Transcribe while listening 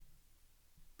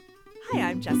Hi,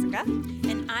 I'm Jessica.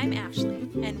 And I'm Ashley,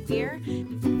 and we're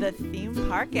The Theme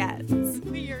Parkettes.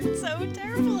 we're so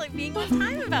terrible at being on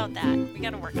time about that. We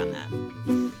got to work on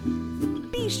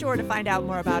that. Be sure to find out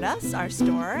more about us, our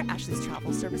store, Ashley's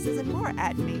Travel Services, and more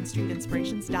at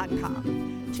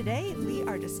mainstreetinspirations.com. Today, we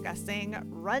are discussing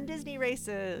Run Disney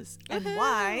races and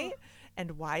why,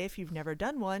 if you've never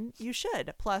done one, you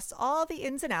should. Plus, all the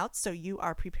ins and outs so you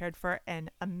are prepared for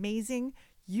an amazing,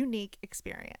 unique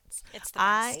experience. It's the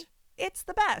best. It's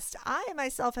the best. I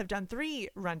myself have done 3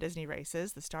 Run Disney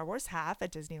races, the Star Wars half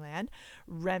at Disneyland,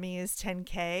 Remy's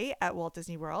 10K at Walt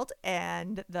Disney World,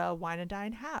 and the Wine and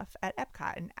Dine half at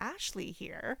Epcot. And Ashley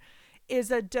here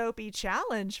is a dopey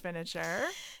challenge finisher.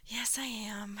 Yes, I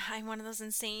am. I'm one of those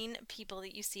insane people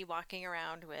that you see walking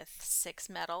around with 6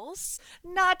 medals.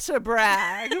 Not to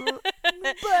brag,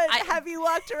 but have you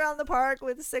walked around the park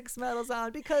with 6 medals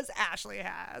on? Because Ashley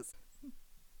has.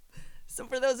 So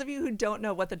for those of you who don't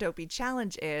know what the Dopey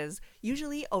Challenge is,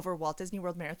 usually over Walt Disney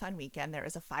World Marathon weekend, there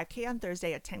is a 5K on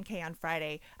Thursday, a 10K on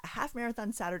Friday, a half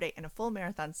marathon Saturday, and a full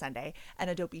marathon Sunday. And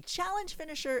a Dopey Challenge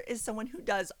finisher is someone who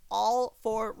does all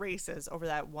 4 races over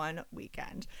that one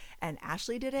weekend. And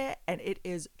Ashley did it, and it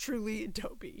is truly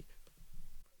dopey.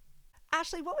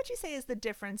 Ashley, what would you say is the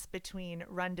difference between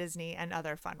Run Disney and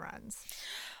other fun runs?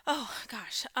 Oh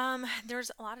gosh,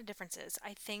 there's a lot of differences.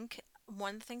 I think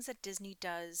one of the things that Disney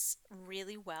does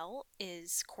really well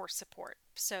is course support.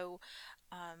 So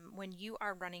when you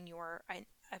are running I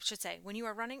should say, when you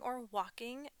are running or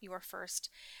walking your first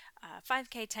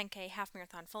 5K, 10K, half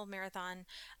marathon, full marathon,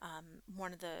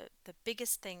 one of the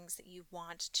biggest things that you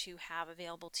want to have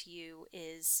available to you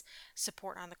is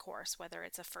support on the course, whether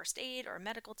it's a first aid or a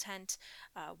medical tent,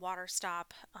 water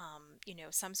stop,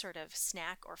 some sort of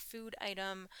snack or food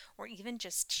item, or even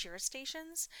just cheer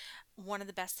stations. One of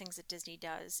the best things that Disney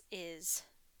does is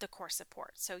the course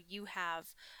support. So you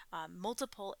have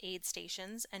multiple aid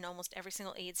stations, and almost every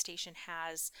single aid station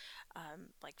has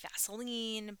like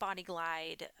Vaseline, Body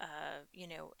Glide,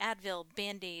 Advil,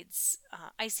 Band-Aids,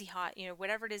 Icy Hot,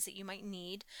 whatever it is that you might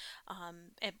need,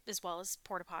 as well as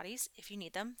porta potties if you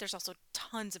need them. There's also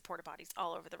tons of porta potties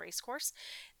all over the race course.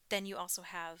 Then you also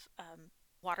have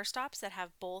water stops that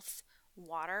have both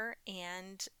water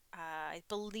and I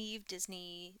believe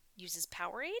Disney uses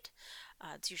Powerade.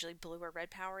 It's usually blue or red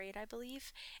Powerade, I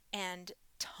believe, and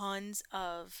tons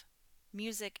of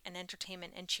music and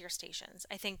entertainment and cheer stations.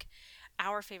 I think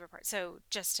our favorite part, so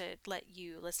just to let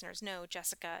you listeners know,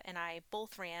 Jessica and I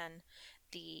both ran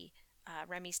the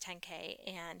Remy's 10K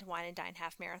and Wine and Dine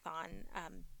Half Marathon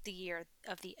the year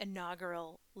of the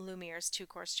inaugural Lumiere's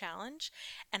 2-Course Challenge.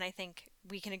 And I think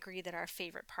we can agree that our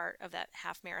favorite part of that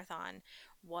half marathon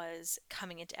was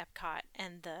coming into Epcot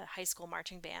and the high school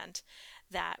marching band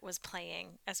that was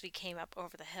playing as we came up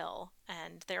over the hill.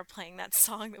 And they were playing that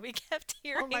song that we kept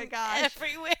hearing Oh my gosh.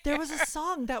 everywhere. There was a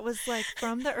song that was like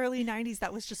from the early 90s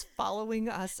that was just following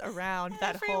us around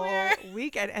that Everywhere. whole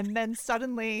weekend. And then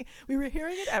suddenly we were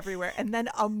hearing it everywhere. And then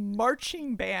a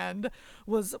marching band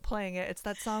was playing it. It's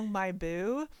that song, My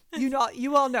Boo.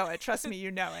 You all know it. Trust me,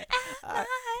 you know it. I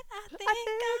think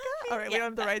All right, we don't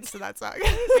have the rights to that song.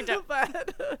 We don't.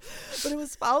 but it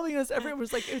was following us everywhere.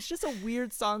 It was just a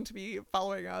weird song to be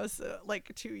following us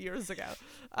like 2 years ago.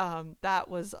 That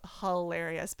was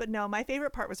hilarious. But no, my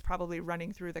favorite part was probably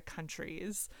running through the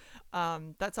countries.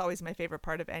 That's always my favorite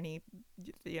part of any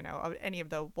of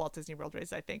the Walt Disney World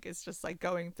races, I think, is just like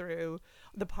going through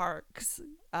the parks,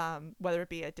 whether it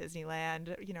be at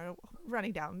Disneyland,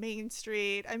 running down Main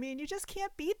Street. I mean, you just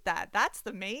can't beat that. That's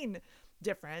the main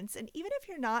difference. And even if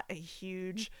you're not a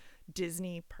huge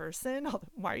Disney person,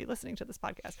 why are you listening to this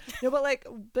podcast? No,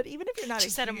 but even if you're not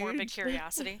Just out of morbid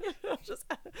curiosity.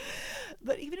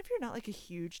 But even if you're not like a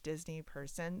huge Disney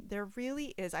person, there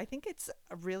really is, I think it's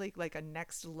really like a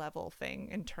next level thing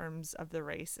in terms of the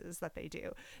races that they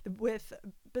do,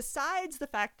 besides the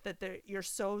fact that you're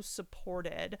so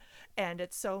supported and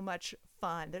it's so much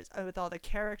fun. There's with all the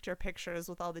character pictures,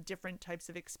 with all the different types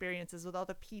of experiences, with all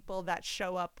the people that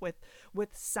show up with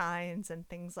signs and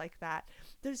things like that.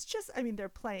 There's just, I mean, they're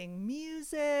playing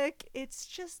music. It's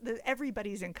just that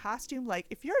everybody's in costume. Like,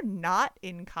 if you're not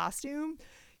in costume,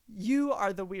 you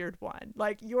are the weird one.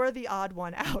 Like, you're the odd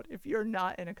one out if you're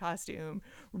not in a costume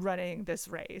running this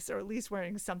race, or at least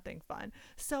wearing something fun.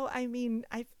 So I mean,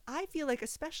 I feel like,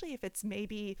 especially if it's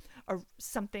maybe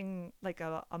something like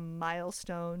a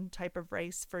milestone type of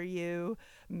race for you,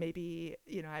 maybe,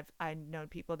 I've known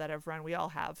people that have run, we all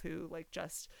have, who like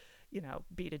just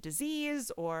beat a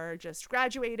disease or just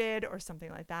graduated or something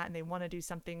like that, and they want to do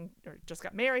something, or just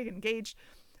got married, engaged.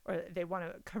 or they want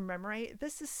to commemorate,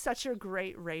 this is such a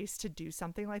great race to do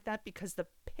something like that, because the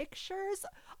pictures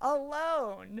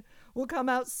alone will come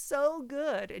out so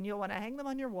good and you'll want to hang them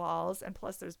on your walls. And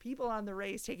plus, there's people on the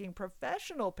race taking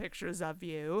professional pictures of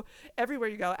you everywhere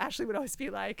you go. Ashley would always be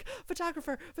like,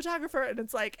 photographer, photographer. And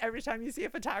it's like every time you see a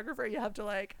photographer, you have to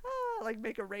like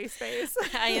make a race face.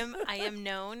 I am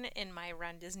known in my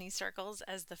Run Disney circles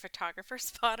as the photographer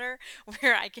spotter,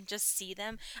 where I can just see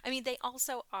them. I mean, they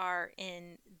also are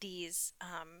in these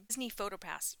Disney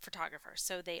PhotoPass photographers,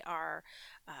 so they are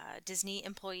Disney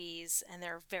employees, and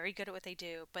they're very good at what they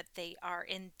do. But they are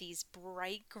in these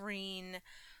bright green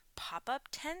pop-up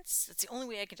tents. That's the only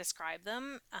way I can describe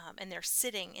them. And they're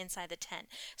sitting inside the tent.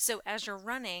 So as you're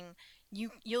running,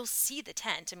 you'll see the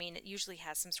tent. I mean, it usually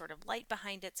has some sort of light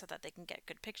behind it so that they can get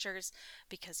good pictures,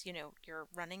 because you're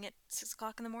running at 6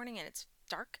 o'clock in the morning and it's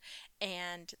dark,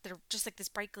 and they're just like this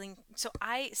bright gleam. So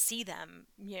I see them,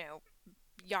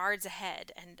 yards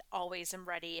ahead, and always am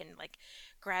ready and like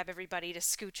grab everybody to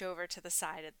scooch over to the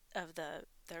side of the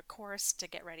course to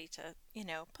get ready to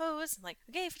pose, like,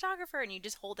 okay, photographer, and you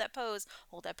just hold that pose,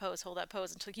 hold that pose, hold that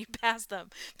pose until you pass them,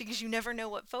 because you never know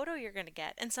what photo you're going to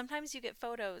get. And sometimes you get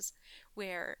photos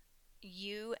where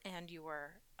you and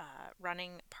your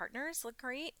running partners look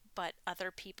great, but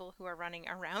other people who are running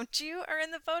around you are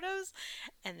in the photos,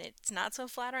 and it's not so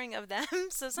flattering of them.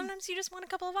 So sometimes you just want a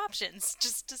couple of options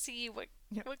just to see what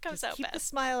comes Just out keep the best.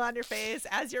 smile on your face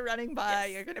as you're running by.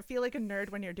 Yes. You're going to feel like a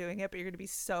nerd when you're doing it, but you're going to be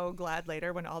so glad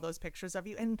later when all those pictures of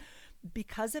you. And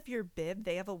because of your bib,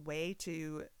 they have a way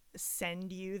to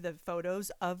send you the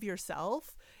photos of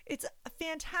yourself. It's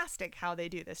fantastic how they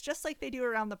do this, just like they do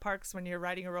around the parks when you're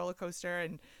riding a roller coaster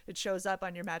and it shows up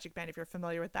on your Magic Band, if you're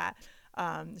familiar with that.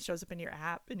 It shows up in your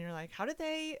app and you're like, how did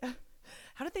they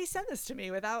send this to me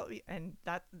without? And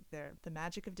that, they're the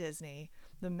magic of Disney,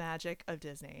 the magic of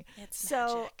Disney. It's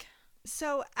so magic.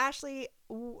 so Ashley,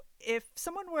 if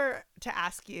someone were to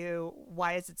ask you,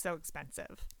 why is it so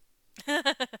expensive?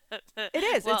 It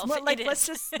is. It's Well, more like, it let's is.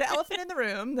 just, the elephant in the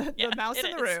room, Yeah, the mouse it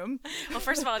in the is. room. Well,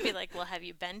 first of all, I'd be like, well, have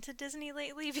you been to Disney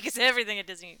lately? Because everything at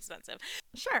Disney is expensive.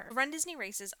 Sure. Run Disney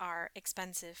races are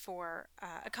expensive for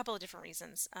a couple of different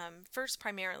reasons. First,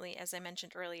 primarily, as I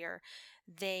mentioned earlier,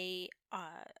 they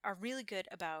are really good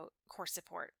about course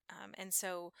support. And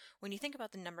so when you think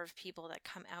about the number of people that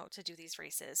come out to do these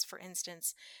races, for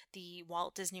instance, the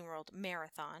Walt Disney World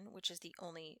Marathon, which is the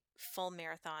only full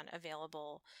marathon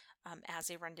available as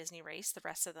a Run Disney race. The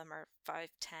rest of them are 5,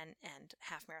 10, and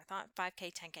half marathon,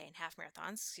 5K, 10K, and half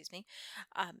marathons, excuse me.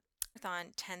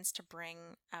 Marathon tends to bring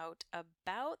out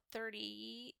about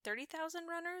 30,000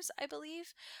 runners, I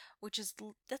believe,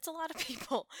 that's a lot of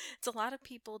people. It's a lot of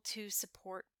people to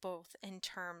support, both in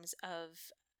terms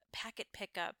of packet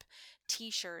pickup,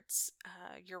 t-shirts,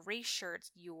 your race shirts,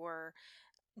 your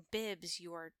bibs,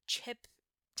 your chip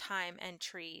time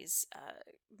entries,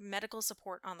 medical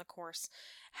support on the course,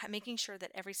 making sure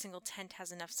that every single tent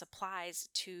has enough supplies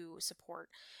to support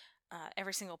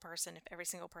every single person if every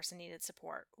single person needed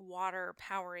support, water,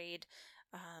 Powerade,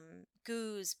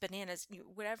 goos, bananas,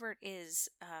 whatever it is.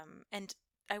 And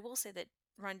I will say that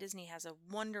Run Disney has a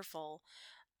wonderful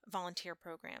volunteer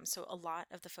program. So a lot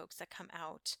of the folks that come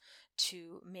out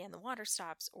to man the water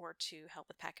stops or to help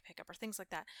with packet pickup or things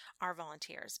like that are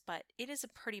volunteers. But it is a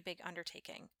pretty big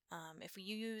undertaking. If we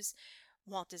use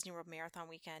Walt Disney World Marathon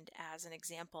Weekend as an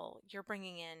example, you're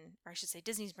bringing in, or I should say,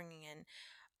 Disney's bringing in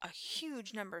a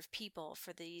huge number of people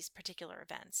for these particular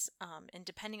events. And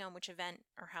depending on which event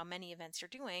or how many events you're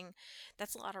doing,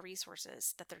 that's a lot of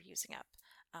resources that they're using up.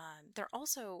 They're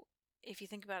also, if you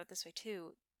think about it this way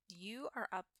too, you are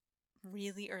up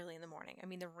really early in the morning. I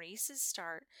mean, the races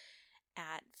start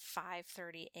at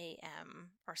 5:30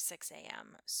 a.m. or 6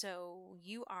 a.m. So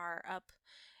you are up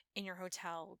in your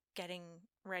hotel, getting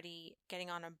ready, getting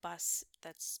on a bus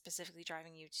that's specifically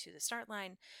driving you to the start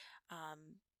line,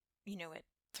 at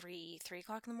 3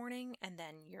 o'clock in the morning, and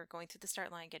then you're going through the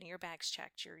start line, getting your bags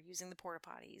checked. You're using the porta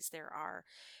potties. There are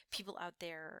people out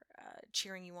there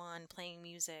cheering you on, playing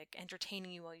music,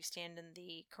 entertaining you while you stand in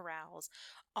the corrals,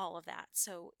 all of that.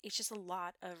 So it's just a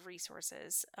lot of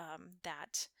resources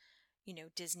that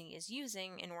Disney is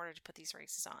using in order to put these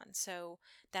races on. So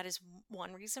that is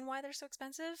one reason why they're so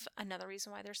expensive. Another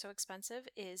reason why they're so expensive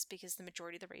is because the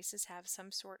majority of the races have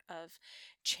some sort of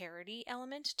charity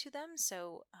element to them.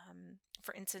 So,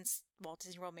 for instance, Walt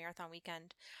Disney World Marathon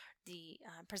Weekend, the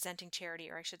presenting charity,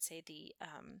 or I should say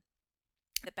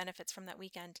that benefits from that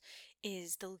weekend,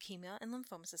 is the Leukemia and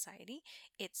Lymphoma Society.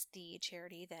 It's the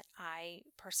charity that I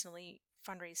personally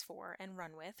fundraise for and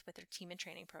run with their team and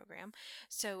training program.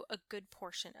 So a good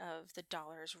portion of the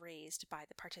dollars raised by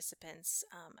the participants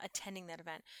attending that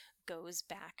event goes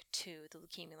back to the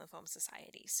Leukemia Lymphoma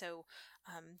Society. So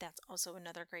that's also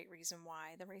another great reason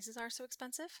why the races are so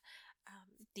expensive.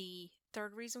 The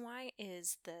third reason why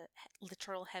is the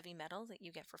literal heavy metal that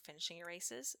you get for finishing your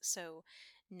races. So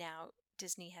now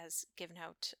Disney has given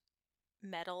out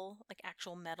metal, like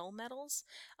actual metal medals.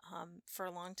 For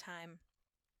a long time,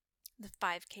 the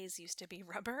 5Ks used to be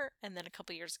rubber, and then a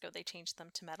couple years ago they changed them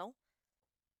to metal.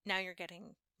 Now you're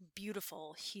getting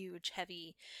beautiful, huge,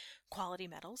 heavy quality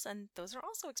medals, and those are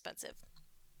also expensive.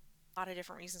 A lot of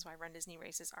different reasons why Run Disney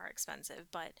races are expensive,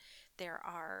 but there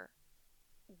are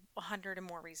 100 and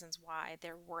more reasons why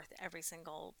they're worth every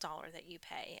single dollar that you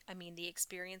pay. I mean, the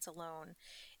experience alone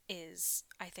is,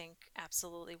 I think,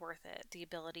 absolutely worth it. The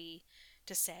ability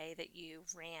to say that you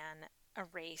ran a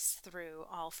race through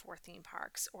all four theme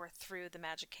parks or through the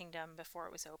Magic Kingdom before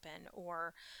it was open,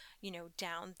 or,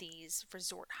 down these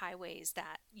resort highways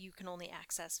that you can only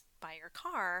access by your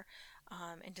car,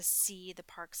 and to see the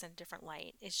parks in a different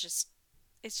light is just.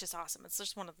 It's just awesome. It's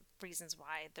just one of the reasons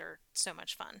why they're so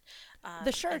much fun.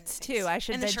 The shirts too, I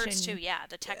should and the mention. shirts too, yeah,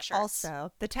 the tech shirts.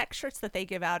 Also, the tech shirts that they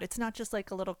give out, it's not just like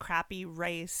a little crappy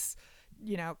race,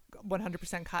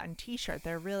 100% cotton t-shirt.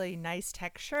 They're really nice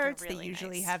tech shirts. Really they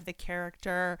usually nice. have the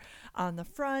character on the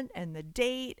front and the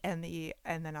date, and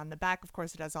then on the back, of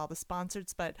course, it has all the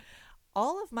sponsors. But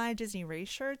all of my Disney race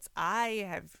shirts,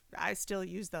 I still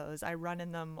use those. I run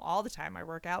in them all the time. I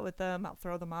work out with them. I'll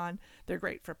throw them on. They're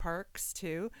great for perks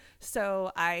too.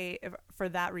 So for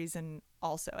that reason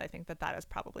also, I think that is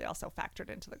probably also factored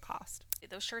into the cost.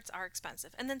 Those shirts are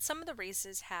expensive. And then some of the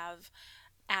races have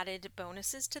added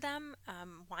bonuses to them.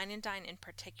 Wine and Dine in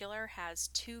particular has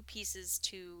two pieces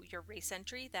to your race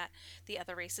entry that the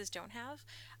other races don't have.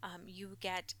 You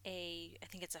get I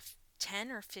think it's a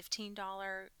 $10 or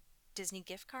 $15 Disney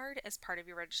gift card as part of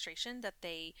your registration that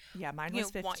they mine was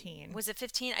 15. Was it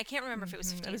 15? I can't remember if it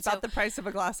was 15. It was about the price of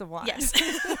a glass of wine. Yes.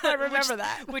 I remember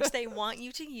that. Which they want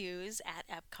you to use at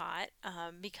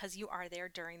Epcot, because you are there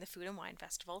during the Food and Wine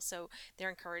Festival. So they're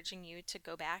encouraging you to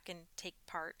go back and take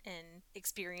part and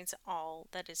experience all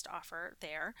that is to offer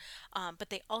there. But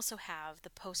they also have the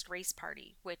post-race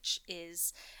party, which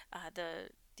is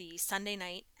the Sunday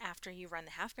night after you run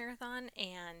the half marathon,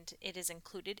 and it is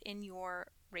included in your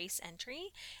race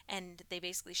entry. And they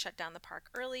basically shut down the park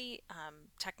early.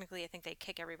 Technically, I think they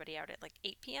kick everybody out at like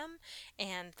 8 p.m.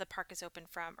 and the park is open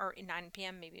or 9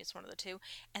 p.m. Maybe it's one of the two,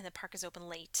 and the park is open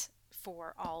late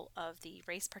for all of the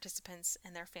race participants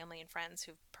and their family and friends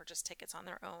who've purchased tickets on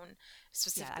their own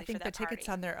specifically I think for that the tickets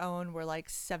on their own were like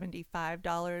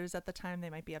 $75 at the time. They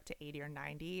might be up to 80 or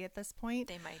 90 at this point.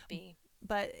 They might be.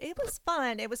 But it was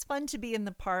fun. It was fun to be in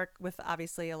the park with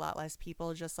obviously a lot less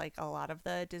people, just like a lot of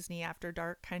the Disney After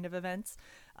Dark kind of events.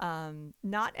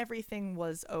 Not everything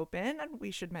was open, and we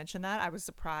should mention that. I was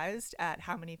surprised at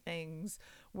how many things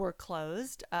were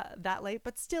closed that late,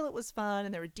 but still it was fun,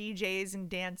 and there were DJs and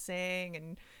dancing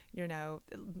and,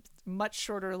 much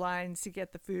shorter lines to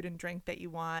get the food and drink that you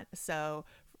want. So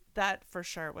that for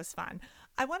sure was fun.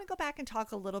 I want to go back and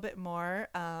talk a little bit more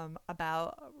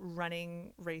about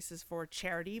running races for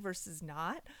charity versus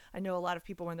not. I know a lot of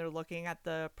people, when they're looking at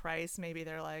the price, maybe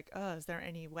they're like, oh, is there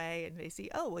any way? And they see,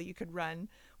 oh, well, you could run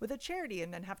with a charity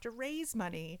and then have to raise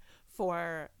money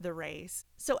for the race.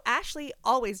 So Ashley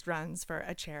always runs for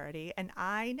a charity and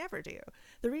I never do.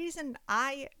 The reason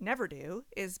I never do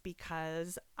is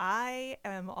because I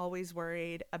am always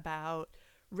worried about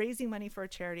raising money for a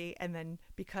charity, and then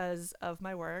because of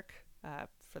my work,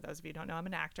 for those of you who don't know, I'm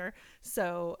an actor.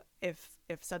 So if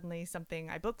suddenly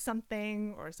I book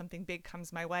something or something big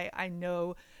comes my way, I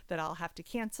know that I'll have to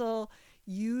cancel.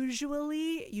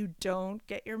 Usually you don't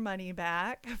get your money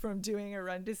back from doing a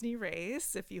Run Disney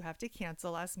race if you have to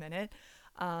cancel last minute.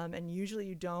 And usually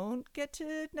you don't get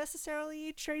to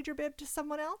necessarily trade your bib to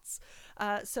someone else.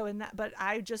 But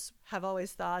I just have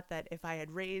always thought that if I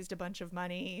had raised a bunch of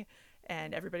money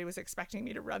and everybody was expecting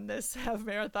me to run this half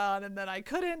marathon and then I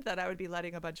couldn't, that I would be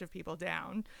letting a bunch of people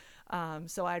down.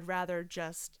 So I'd rather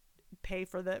just pay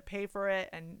for it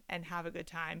and have a good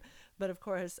time. But of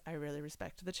course, I really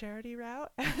respect the charity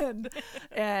route,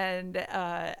 and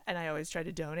I always try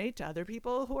to donate to other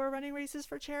people who are running races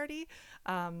for charity.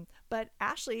 But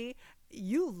Ashley,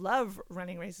 you love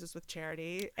running races with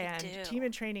charity, and Team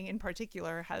in Training in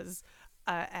particular has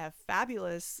a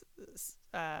fabulous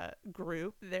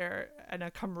group. They're in a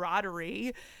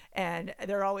camaraderie, and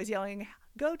they're always yelling,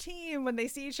 go team when they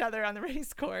see each other on the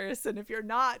race course. And if you're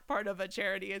not part of a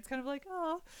charity, it's kind of like,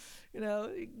 oh,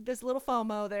 there's a little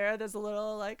FOMO there. There's a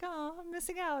little like, oh, I'm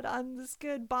missing out on this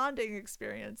good bonding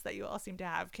experience that you all seem to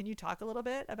have. Can you talk a little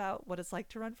bit about what it's like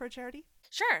to run for a charity?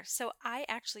 Sure. So I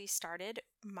actually started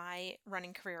my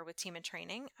running career with Team in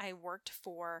Training. I worked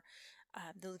for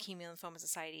the Leukemia and Lymphoma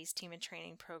Society's Team in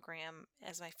Training program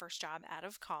as my first job out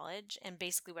of college. And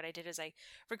basically, what I did is I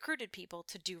recruited people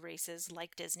to do races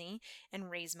like Disney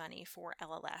and raise money for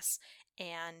LLS.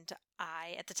 And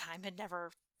I, at the time, had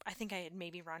never. I think I had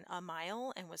maybe run a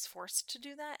mile and was forced to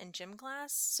do that in gym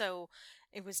class. So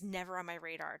it was never on my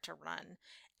radar to run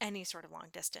any sort of long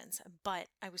distance. But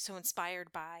I was so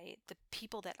inspired by the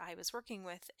people that I was working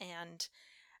with and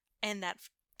that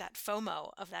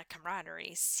FOMO of that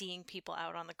camaraderie, seeing people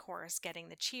out on the course, getting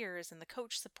the cheers and the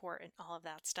coach support and all of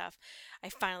that stuff. I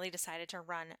finally decided to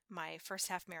run my first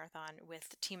half marathon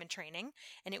with Team in Training,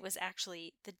 and it was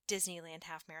actually the Disneyland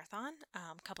half marathon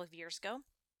a couple of years ago.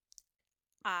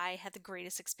 I had the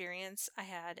greatest experience. I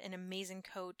had an amazing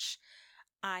coach.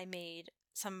 I made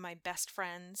some of my best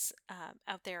friends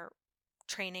out there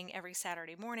training every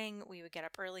Saturday morning. We would get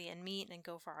up early and meet and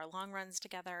go for our long runs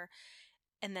together.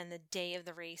 And then the day of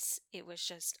the race, it was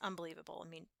just unbelievable. I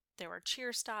mean, there were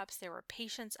cheer stops, there were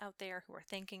patients out there who were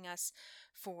thanking us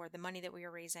for the money that we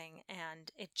were raising, and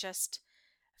it just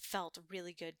felt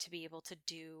really good to be able to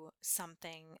do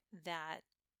something that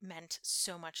meant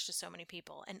so much to so many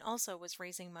people, and also was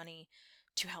raising money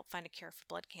to help find a cure for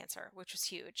blood cancer, which was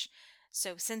huge.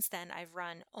 So since then, I've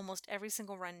run almost every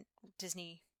single run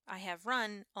Disney. I have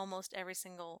run almost every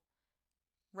single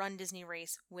Run Disney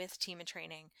race with Team in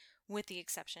Training, with the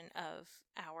exception of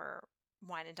our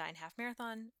Wine and Dine half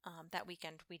marathon. That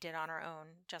weekend we did on our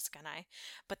own, Jessica and I.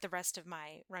 But the rest of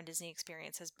my Run Disney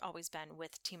experience has always been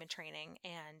with Team in Training,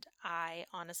 and I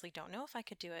honestly don't know if I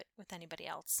could do it with anybody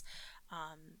else,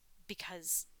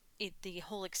 because the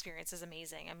whole experience is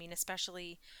amazing. I mean,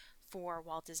 especially for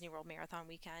Walt Disney World Marathon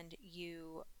weekend,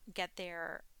 you get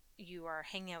there, you are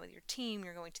hanging out with your team,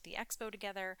 you're going to the expo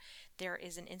together. There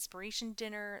is an inspiration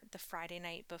dinner the Friday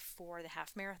night before the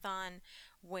half marathon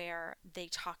where they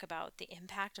talk about the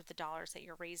impact of the dollars that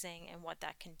you're raising and what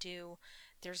that can do.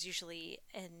 There's usually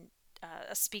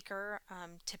a speaker.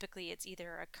 Typically, it's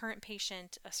either a current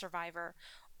patient, a survivor,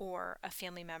 or a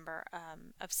family member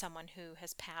of someone who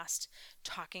has passed,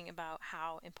 talking about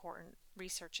how important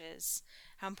research is,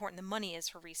 how important the money is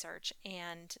for research.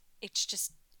 And it's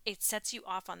just, it sets you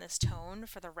off on this tone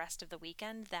for the rest of the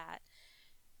weekend that,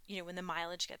 when the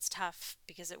mileage gets tough,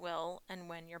 because it will, and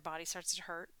when your body starts to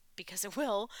hurt, because it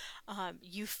will,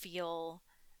 you feel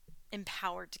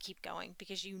empowered to keep going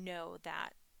because you know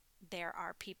that there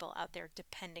are people out there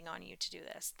depending on you to do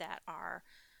this, that are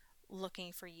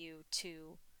looking for you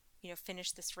to,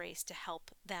 finish this race to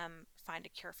help them find a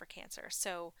cure for cancer.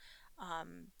 So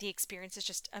the experience is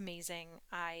just amazing.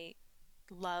 I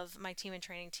love my Team in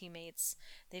Training teammates.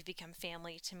 They've become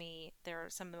family to me. They're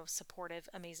some of the most supportive,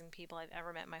 amazing people I've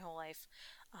ever met in my whole life.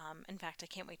 In fact, I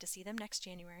can't wait to see them next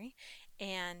January.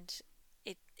 And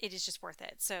it is just worth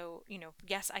it. So,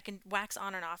 yes, I can wax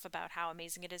on and off about how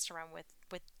amazing it is to run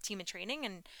with Team in Training.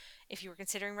 And if you were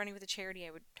considering running with a charity, I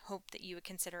would hope that you would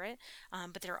consider it.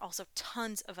 But there are also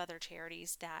tons of other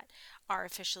charities that are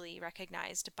officially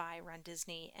recognized by Run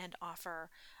Disney and offer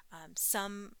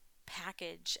some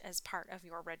package as part of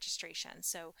your registration.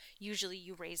 So usually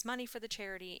you raise money for the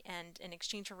charity, and in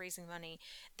exchange for raising money,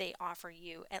 they offer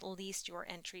you at least your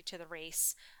entry to the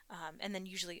race, and then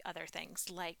usually other things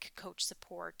like coach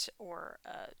support or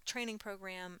a training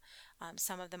program.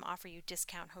 Some of them offer you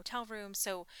discount hotel rooms.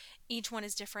 So each one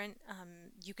is different.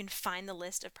 You can find the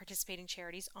list of participating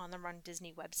charities on the Run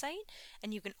Disney website,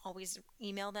 and you can always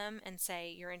email them and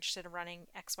say you're interested in running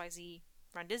XYZ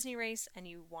Run Disney race and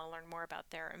you want to learn more about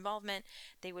their involvement.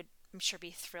 They would, I'm sure,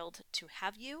 be thrilled to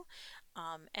have you.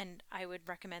 And I would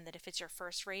recommend that if it's your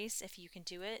first race, if you can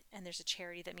do it and there's a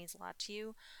charity that means a lot to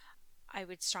you, I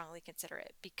would strongly consider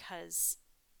it, because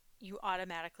you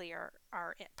automatically are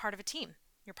part of a team.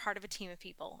 You're part of a team of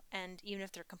people, and even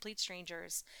if they're complete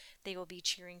strangers, they will be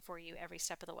cheering for you every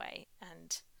step of the way.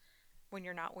 And when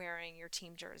you're not wearing your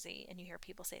team jersey and you hear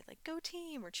people say like "Go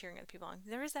team" or cheering other people on,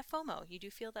 there is that FOMO. You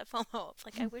do feel that FOMO.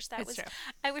 Like, I wish that was, True.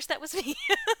 I wish that was me.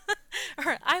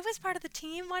 Or I was part of the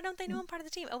team. Why don't they know I'm part of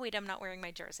the team? Oh wait, I'm not wearing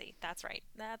my jersey. That's right.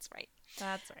 That's right.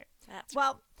 That's right. That's right.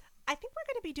 Well, I think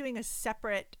we're going to be doing a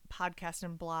separate podcast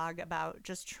and blog about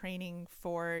just training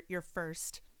for your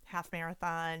first half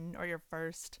marathon or your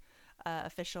first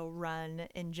official run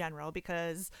in general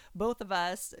because both of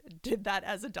us did that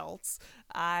as adults.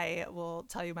 I will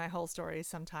tell you my whole story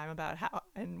sometime about how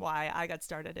and why I got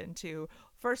started into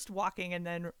first walking and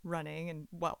then running and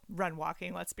well run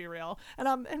walking, let's be real.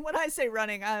 And when I say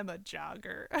running, I'm a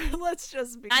jogger. Let's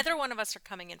just be Neither one of us are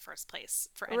coming in first place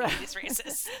for any of these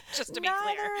races, just to be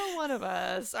clear. Neither one of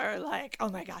us are like, oh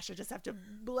my gosh, I just have to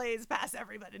blaze past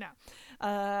everybody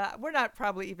now. We're not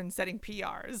probably even setting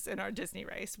PRs in our Disney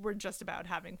race. We're just about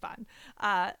having fun.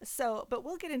 But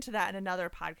we'll get into that in another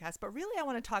podcast. But really, I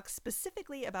want to talk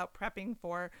specifically about prepping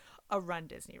for a Run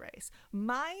Disney race.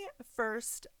 My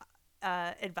first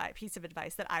piece of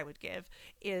advice that I would give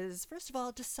is, first of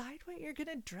all, decide what you're going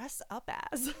to dress up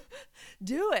as.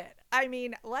 Do it. I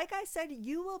mean, like I said,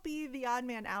 you will be the odd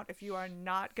man out if you are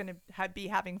not going to be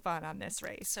having fun on this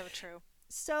race. So true.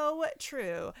 So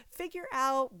true. Figure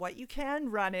out what you can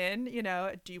run in. You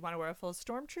know, do you want to wear a full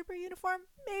stormtrooper uniform?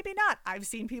 Maybe not. I've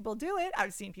seen people do it.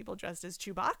 I've seen people dressed as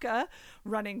Chewbacca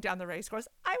running down the race course.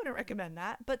 I wouldn't recommend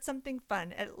that, but something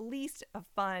fun, at least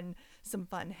some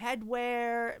fun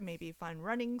headwear, maybe a fun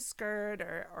running skirt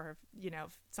or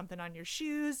something on your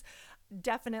shoes.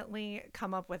 Definitely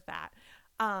come up with that.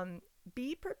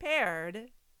 Be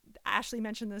prepared. Ashley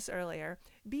mentioned this earlier.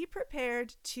 Be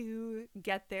prepared to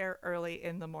get there early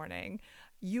in the morning.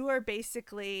 You are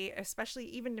basically, especially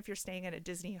even if you're staying at a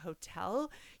Disney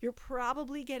hotel, you're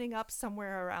probably getting up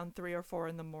somewhere around 3 or 4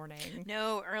 in the morning.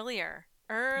 No, earlier.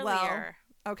 Well,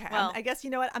 okay. Well, I guess you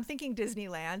know what? I'm thinking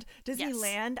Disneyland.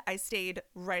 Disneyland, yes. I stayed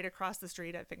right across the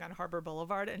street, I think on Harbor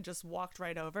Boulevard, and just walked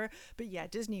right over. But yeah,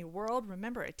 Disney World,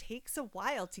 remember, it takes a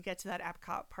while to get to that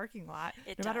Epcot parking lot,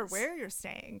 no matter where you're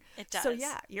staying. It does. So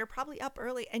yeah, you're probably up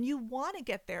early, and you want to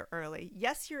get there early.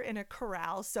 Yes, you're in a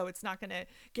corral, so it's not going to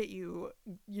get you,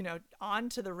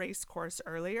 onto the race course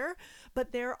earlier.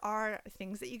 But there are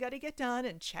things that you got to get done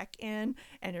and check in,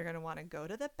 and you're going to want to go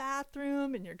to the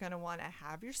bathroom, and you're going to want to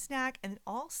have your snack, and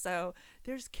also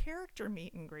there's character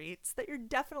meet and greets that you're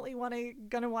definitely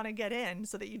gonna want to get in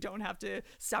so that you don't have to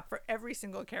stop for every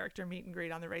single character meet and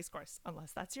greet on the race course,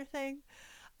 unless that's your thing.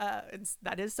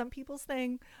 That is some people's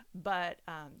thing, but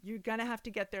you're gonna have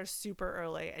to get there super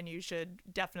early, and you should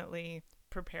definitely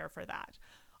prepare for that.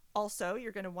 Also,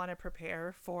 you're gonna want to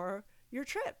prepare for your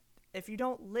trip. If you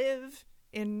don't live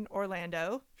in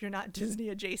Orlando, if you're not Disney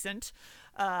adjacent,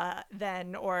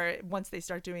 or once they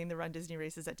start doing the Run Disney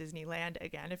races at Disneyland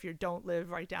again, if you don't live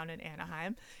right down in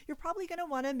Anaheim, you're probably going to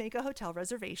want to make a hotel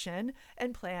reservation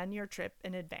and plan your trip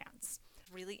in advance.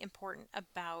 Really important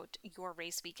about your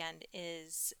race weekend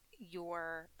is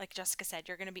like Jessica said,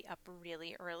 you're going to be up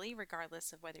really early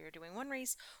regardless of whether you're doing one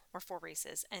race or 4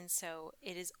 races. And so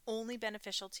it is only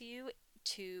beneficial to you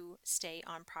to stay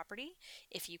on property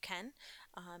if you can.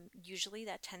 Usually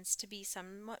that tends to be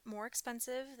somewhat more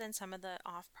expensive than some of the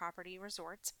off-property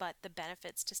resorts, but the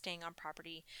benefits to staying on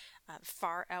property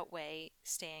far outweigh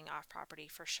staying off property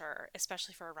for sure,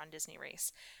 especially for a Run Disney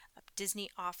race. Disney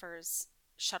offers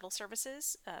shuttle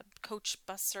services, coach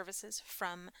bus services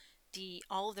from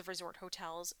all of the resort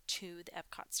hotels to the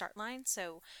Epcot start line.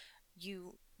 So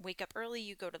you wake up early,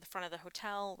 you go to the front of the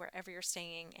hotel, wherever you're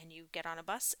staying, and you get on a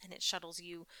bus and it shuttles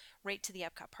you right to the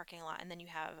Epcot parking lot. And then you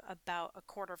have about a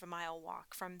quarter of a mile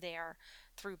walk from there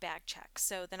through bag checks.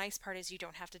 So the nice part is you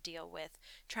don't have to deal with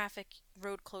traffic,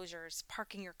 road closures,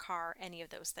 parking your car, any of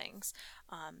those things.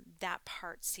 That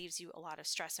part saves you a lot of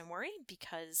stress and worry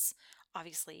because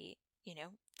obviously,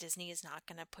 Disney is not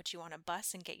going to put you on a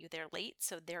bus and get you there late.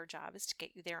 So their job is to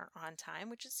get you there on time,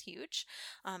 which is huge.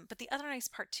 But the other nice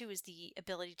part too is the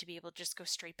ability to be able to just go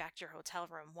straight back to your hotel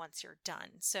room once you're done.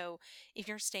 So if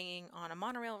you're staying on a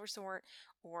monorail resort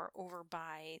or over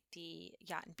by the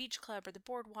Yacht and Beach Club or the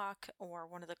Boardwalk or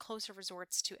one of the closer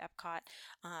resorts to Epcot,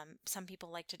 some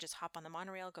people like to just hop on the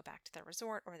monorail, go back to their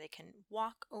resort, or they can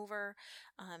walk over.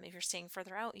 If you're staying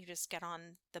further out, you just get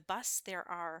on the bus. There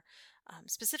are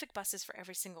specific buses for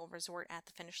every single resort at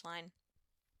the finish line.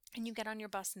 And you get on your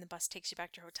bus and the bus takes you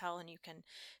back to your hotel and you can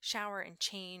shower and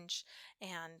change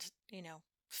and,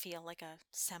 feel like a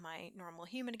semi-normal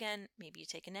human again. Maybe you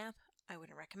take a nap. I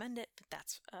wouldn't recommend it, but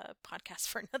that's a podcast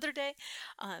for another day.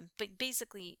 But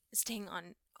basically, staying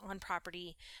on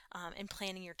property and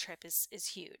planning your trip is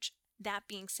huge. That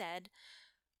being said,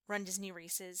 Run Disney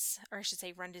races, or I should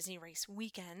say Run Disney race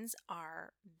weekends,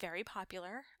 are very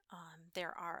popular.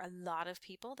 There are a lot of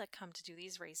people that come to do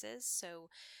these races, so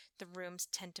the rooms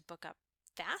tend to book up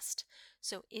fast.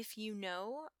 So if you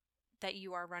know that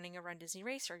you are running a Run Disney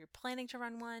race or you're planning to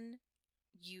run one,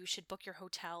 you should book your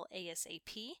hotel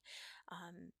ASAP.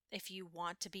 If you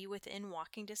want to be within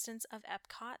walking distance of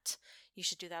Epcot, you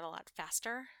should do that a lot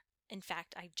faster. In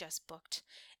fact, I just booked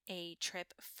a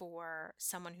trip for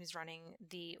someone who's running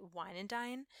the Wine and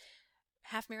Dine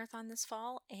half marathon this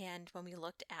fall. And when we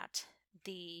looked at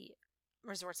the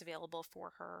resorts available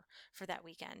for her for that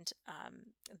weekend,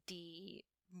 the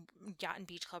Yacht and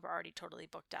Beach Club are already totally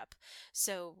booked up.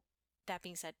 So that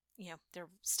being said, there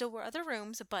still were other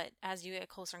rooms, but as you get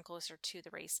closer and closer to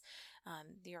the race,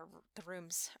 the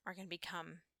rooms are going to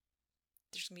become,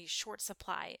 there's going to be a short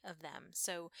supply of them.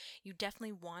 So you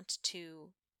definitely want to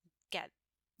get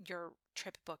your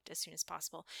trip booked as soon as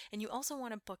possible. And you also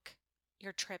want to book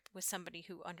your trip with somebody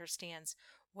who understands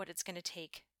what it's going to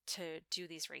take to do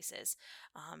these races.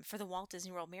 For the Walt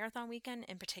Disney World Marathon weekend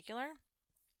in particular,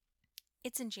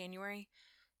 it's in January.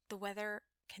 The weather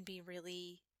can be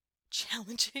really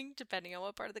challenging depending on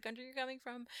what part of the country you're coming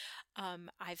from.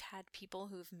 I've had people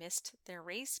who've missed their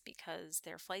race because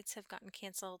their flights have gotten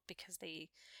canceled because they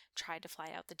tried to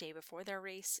fly out the day before their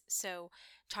race. So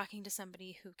talking to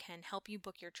somebody who can help you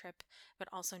book your trip but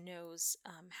also knows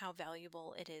how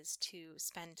valuable it is to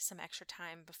spend some extra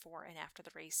time before and after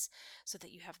the race so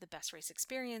that you have the best race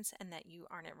experience and that you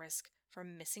aren't at risk for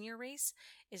missing your race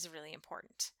is really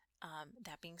important.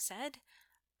 That being said,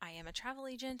 I am a travel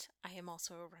agent. I am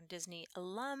also a Run Disney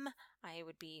alum. I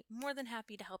would be more than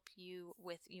happy to help you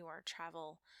with your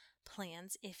travel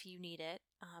plans if you need it.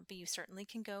 But you certainly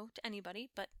can go to anybody,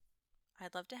 but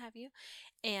I'd love to have you.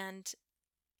 And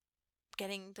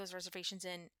getting those reservations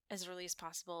in as early as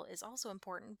possible is also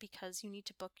important because you need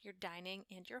to book your dining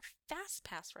and your Fast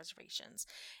Pass reservations.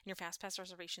 And your Fast Pass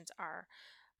reservations are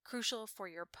crucial for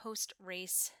your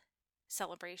post-race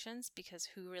celebrations because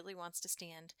who really wants to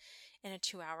stand in a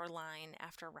 2-hour line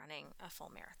after running a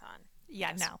full marathon?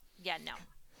 Yeah, no. Yeah, no.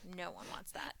 No one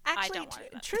wants that. Actually, I don't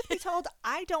want that. Truth be told,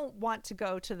 I don't want to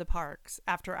go to the parks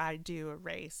after I do a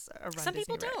race, a Run Some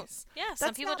Disney people don't. race. Yeah,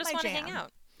 some people just want to hang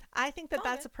out. I think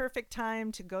that's a perfect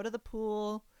time to go to the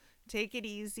pool, take it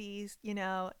easy,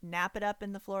 nap it up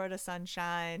in the Florida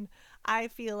sunshine. I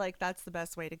feel like that's the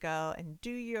best way to go and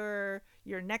do your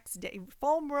next day,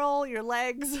 foam roll your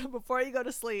legs before you go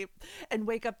to sleep and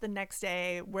wake up the next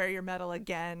day, wear your medal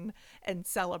again and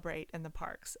celebrate in the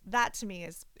parks. That to me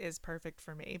is perfect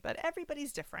for me, but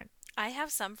everybody's different. I have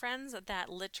some friends that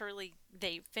literally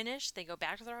they finish, they go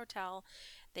back to their hotel,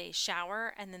 they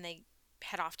shower, and then they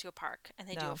head off to a park and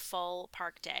they do a full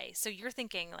park day. So you're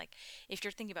thinking, like, if you're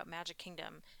thinking about Magic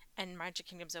Kingdom and Magic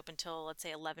Kingdom's open till, let's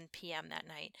say, 11 p.m. that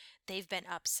night, they've been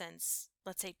up since,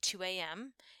 let's say, 2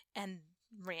 a.m. and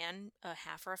ran a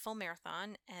half or a full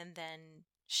marathon and then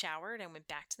showered and went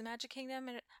back to the Magic Kingdom.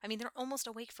 And they're almost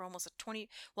awake for almost a 20.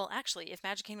 Well, actually, if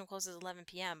Magic Kingdom closes at 11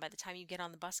 p.m., by the time you get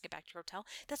on the bus, get back to your hotel,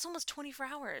 that's almost 24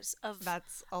 hours of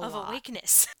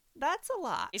awakeness. That's a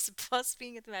lot. It's plus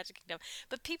being at the Magic Kingdom.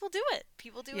 But people do it.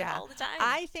 People do it all the time.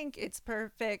 I think it's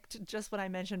perfect, just what I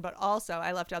mentioned, but also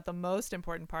I left out the most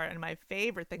important part, and my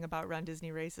favorite thing about Run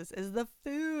Disney races is the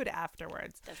food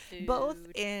afterwards. The food.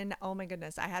 Both in, oh my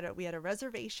goodness, we had a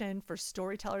reservation for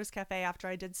Storytellers Cafe after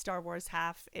I did Star Wars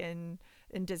half in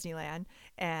Disneyland,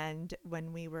 and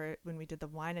when we did the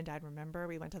Wine and Dine, remember,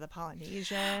 we went to the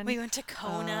Polynesian. We went to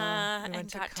Kona and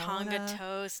got Tonga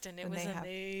toast, and it was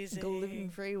amazing.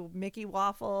 Gluten-free Mickey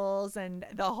waffles, and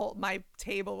our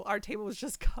table was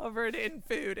just covered in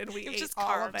food, and we ate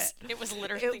all of it. It was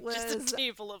literally just a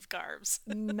table of carbs.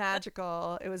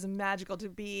 Magical. It was magical to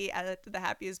be at the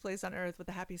happiest place on earth with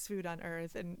the happiest food on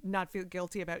earth and not feel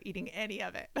guilty about eating any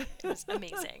of it. It was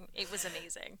amazing. It was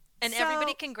amazing. And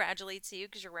everybody congratulates you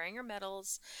because you're wearing your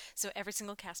medals. So every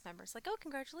single cast member is like, oh,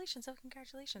 congratulations. Oh,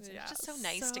 congratulations. And it's just so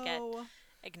nice to get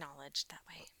acknowledged that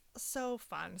way. So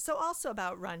fun. So also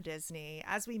about Run Disney,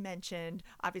 as we mentioned,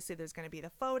 obviously there's going to be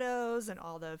the photos and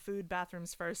all the food,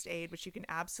 bathrooms, first aid, which you can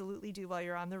absolutely do while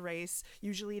you're on the race.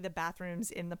 Usually the bathrooms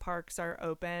in the parks are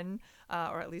open,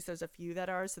 or at least there's a few that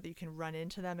are, so that you can run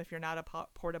into them if you're not a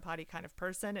porta potty kind of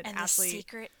person. And Ashley,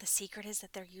 the secret is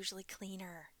that they're usually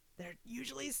cleaner. They're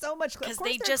usually so much cleaner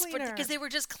because they were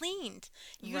just cleaned.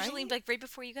 Usually, like right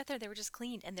before you got there, they were just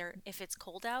cleaned, and if it's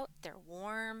cold out, they're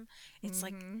warm. It's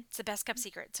like it's the best kept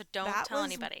secret. So don't tell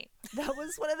anybody. That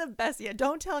was one of the best. Yeah,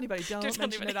 don't tell anybody. Don't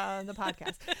mention it on the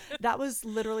podcast. That was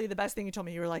literally the best thing you told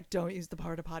me. You were like, "Don't use the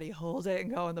porta potty. Hold it and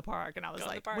go in the park." And I was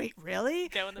like, "Wait, really?"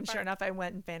 Go in the park. Sure enough, I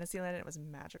went in Fantasyland, and it was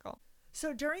magical.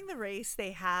 So during the race,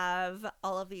 they have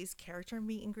all of these character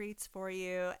meet and greets for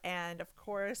you. And of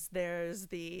course, there's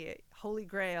the holy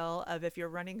grail of, if you're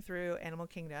running through Animal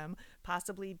Kingdom,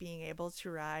 possibly being able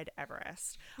to ride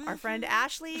Everest. Mm-hmm. Our friend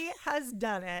Ashley has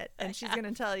done it, and she's going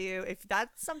to tell you, if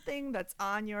that's something that's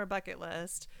on your bucket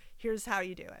list, here's how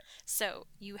you do it. So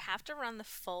you have to run the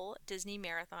full Disney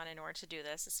marathon in order to do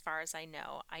this, as far as I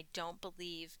know. I don't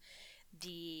believe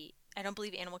the I don't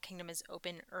believe Animal Kingdom is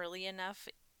open early enough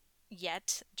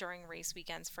yet during race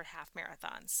weekends for half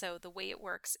marathons. So the way it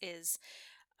works is,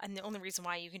 and the only reason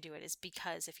why you can do it is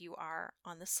because if you are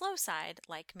on the slow side,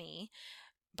 like me,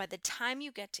 by the time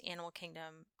you get to Animal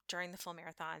Kingdom during the full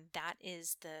marathon, that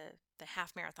is the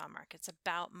half marathon mark. It's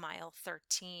about mile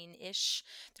 13 ish,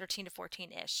 13 to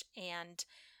 14 ish. And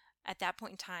at that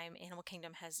point in time, Animal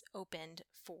Kingdom has opened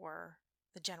for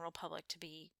the general public to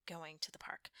be going to the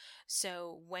park.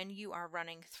 So when you are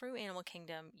running through Animal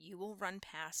Kingdom, you will run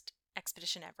past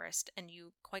Expedition Everest and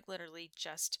you quite literally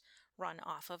just run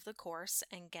off of the course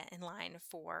and get in line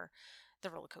for the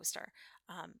roller coaster.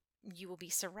 You will be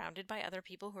surrounded by other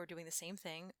people who are doing the same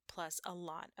thing, plus a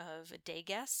lot of day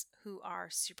guests who are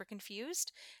super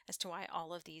confused as to why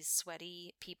all of these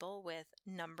sweaty people with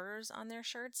numbers on their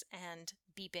shirts and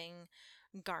beeping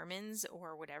Garmin's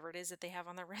or whatever it is that they have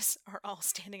on their wrists are all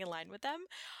standing in line with them.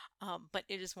 But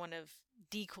it is one of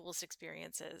the coolest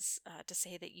experiences to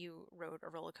say that you rode a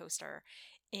roller coaster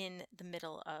in the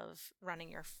middle of running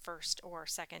your first or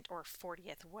second or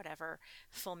 40th, whatever,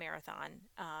 full marathon.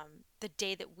 The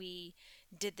day that we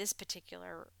did this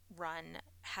particular run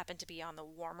happened to be on the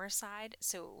warmer side,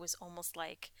 so it was almost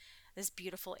like this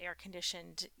beautiful air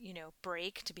conditioned,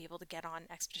 break to be able to get on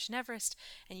Expedition Everest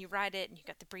and you ride it and you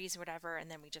got the breeze or whatever, and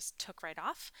then we just took right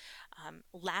off.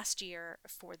 Last year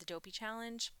for the Dopey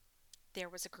Challenge, there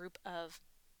was a group of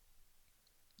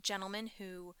gentlemen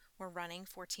who were running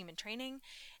for Team in Training,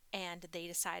 and they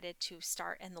decided to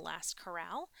start in the last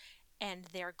corral. And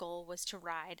their goal was to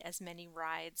ride as many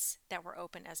rides that were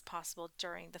open as possible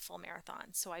during the full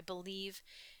marathon. So I believe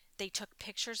they took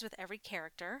pictures with every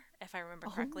character, if I remember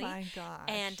Oh correctly, my gosh.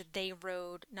 and they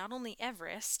rode not only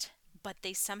Everest, but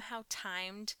they somehow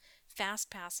timed fast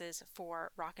passes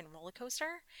for Rock and Roller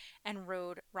Coaster and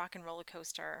rode Rock and Roller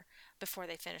Coaster before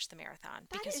they finished the marathon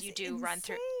That because is you do run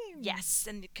through. insane. Yes,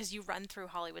 and because you run through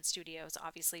Hollywood Studios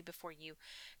obviously before you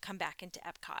come back into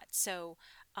Epcot. So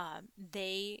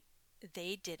they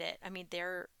did it. I mean,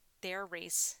 their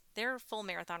race, their full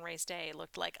marathon race day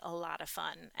looked like a lot of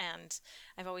fun. And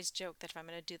I've always joked that if I'm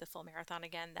going to do the full marathon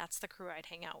again, that's the crew I'd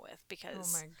hang out with Oh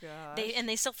because my they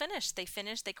gosh. still finished.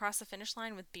 They crossed the finish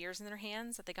line with beers in their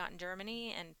hands that they got in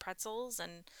Germany and pretzels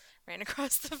and ran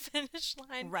across the finish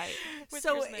line Right. with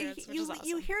So beers in their hands, which is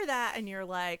you awesome. hear that and you're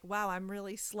like, "Wow, I'm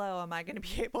really slow. Am I going to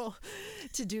be able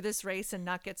to do this race and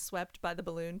not get swept by the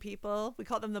balloon people?" We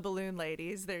call them the balloon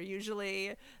ladies. They're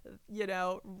usually,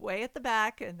 way at the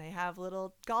back and they have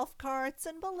little golf carts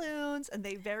and balloons and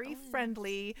they very Oh,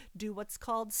 friendly do what's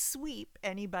called sweep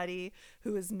anybody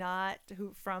who is not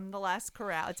who from the last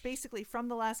corral. It's basically from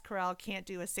the last corral can't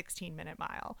do a 16-minute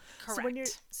mile.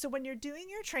 correct. So when you're doing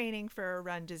your training for a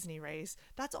Run Disney race,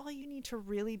 that's all you need to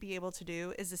really be able to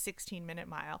do is a 16-minute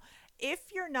mile.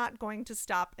 If you're not going to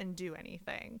stop and do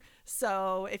anything.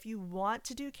 So if you want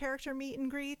to do character meet and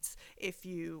greets, if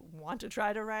you want to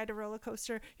try to ride a roller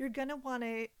coaster, you're going to want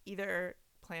to either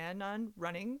plan on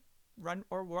run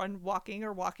walking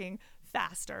or walking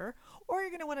faster, or you're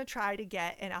going to want to try to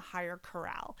get in a higher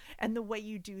corral. And the way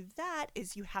you do that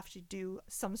is you have to do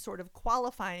some sort of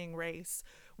qualifying race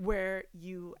where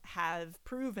you have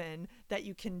proven that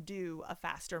you can do a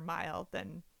faster mile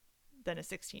than a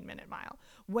 16-minute mile.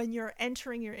 When you're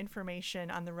entering your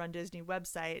information on the Run Disney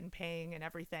website and paying and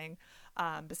everything,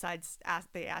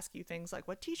 they ask you things like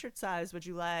what t-shirt size would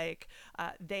you like.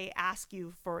 They ask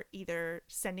you for either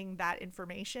sending that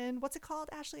information. What's it called,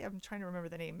 Ashley? I'm trying to remember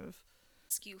the name of.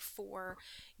 Ask you for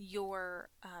your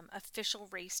official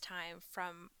race time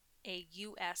from a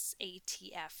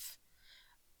USATF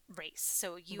race.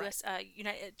 So Right.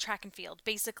 United Track and Field.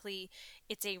 Basically,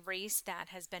 it's a race that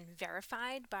has been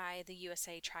verified by the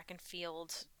USA Track and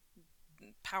Field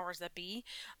powers that be,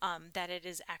 that it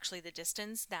is actually the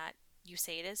distance that you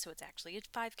say it is. So it's actually a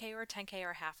 5K or a 10K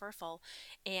or a half or a full,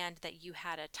 and that you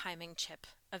had a timing chip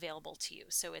available to you.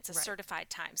 So it's a Right. certified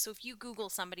time. So if you Google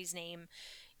somebody's name,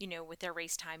 with their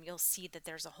race time, you'll see that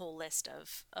there's a whole list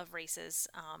of races.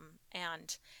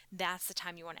 And that's the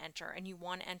time you want to enter. And you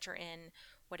want to enter in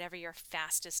whatever your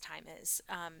fastest time is.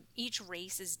 Each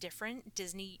race is different.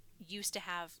 Disney used to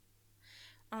have,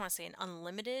 I don't want to say an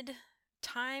unlimited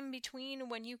time between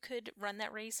when you could run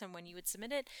that race and when you would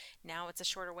submit it. Now it's a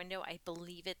shorter window. I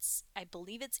believe it's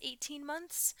 18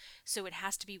 months, so it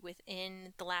has to be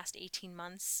within the last 18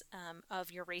 months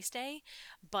of your race day.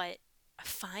 But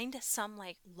find some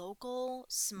like local,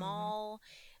 Mm-hmm. small,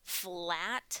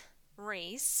 flat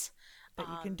race That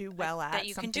you can do well that at,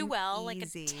 you can do something well, like a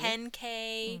easy.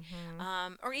 10K,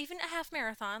 Mm-hmm. or even a half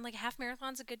marathon. Like a half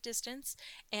marathon's a good distance,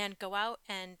 and go out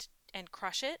and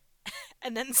crush it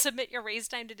and then submit your race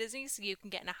time to Disney so you can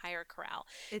get in a higher corral.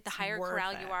 The It's higher worth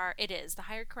corral it. you are, it is. The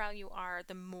higher corral you are,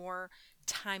 the more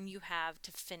time you have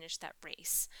to finish that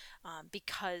race,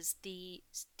 because the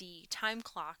time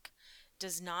clock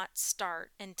does not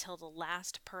start until the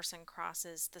last person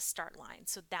crosses the start line.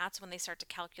 So that's when they start to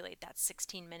calculate that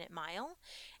 16-minute mile.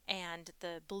 And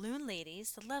the balloon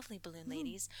ladies, the lovely balloon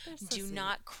ladies, They're so do sweet.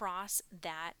 not cross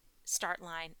that start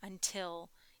line until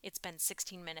it's been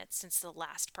 16 minutes since the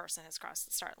last person has crossed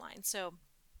the start line. So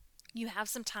you have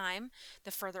some time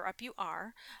the further up you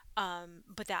are,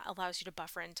 but that allows you to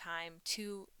buffer in time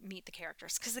to meet the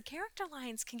characters because the character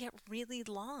lines can get really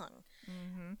long.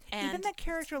 Even And the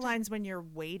character lines when you're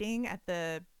waiting at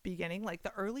the beginning, like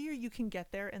the earlier you can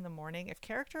get there in the morning, if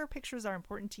character pictures are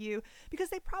important to you, because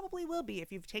they probably will be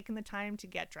if you've taken the time to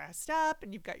get dressed up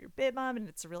and you've got your bib on and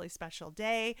it's a really special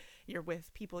day, you're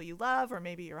with people you love, or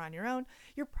maybe you're on your own,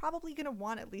 you're probably going to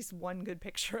want at least one good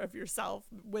picture of yourself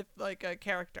with like a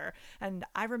character. And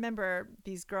I remember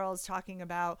these girls talking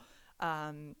about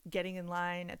getting in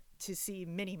line to see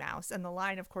Minnie Mouse. And the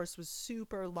line, of course, was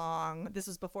super long. This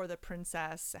was before the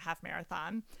Princess Half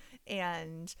Marathon.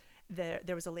 And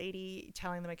there was a lady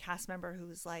telling them, a cast member who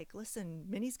was like, listen,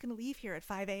 Minnie's going to leave here at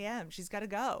 5 a.m. She's got to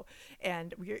go.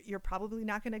 And you're probably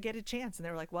not going to get a chance. And they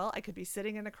were like, well, I could be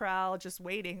sitting in a crowd just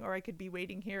waiting, or I could be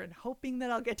waiting here and hoping that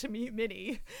I'll get to meet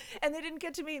Minnie. And they didn't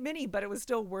get to meet Minnie, but it was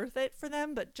still worth it for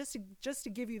them. But just to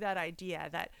give you that idea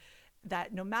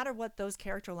that no matter what, those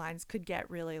character lines could get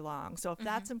really long. So if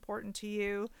that's important to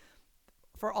you,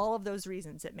 for all of those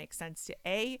reasons, it makes sense to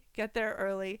A, get there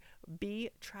early, B,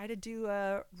 try to do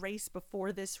a race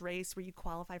before this race where you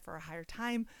qualify for a higher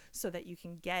time so that you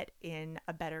can get in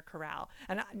a better corral.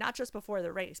 And not just before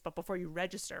the race, but before you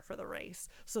register for the race,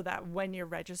 so that when you're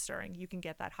registering, you can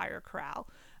get that higher corral.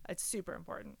 It's super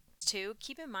important. two,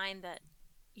 keep in mind that,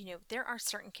 there are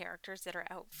certain characters that are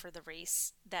out for the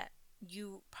race that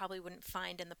you probably wouldn't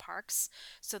find in the parks.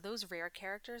 So those rare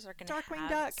characters are going to Darkwing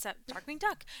have Duck. Darkwing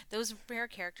Duck. Those rare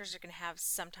characters are going to have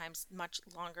sometimes much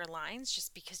longer lines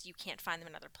just because you can't find them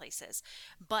in other places.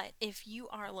 But if you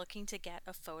are looking to get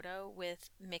a photo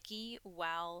with Mickey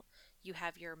while you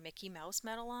have your Mickey Mouse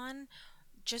medal on,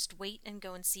 just wait and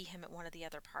go and see him at one of the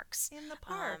other parks. In the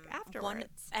park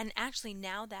afterwards. And actually,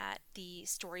 now that the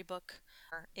storybook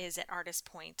is at Artist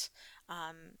Point,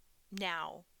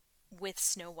 now with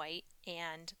Snow White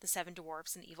and the Seven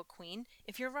Dwarfs and Evil Queen,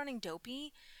 if you're running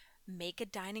Dopey, make a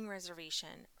dining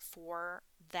reservation for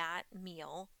that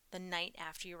meal the night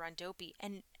after you run Dopey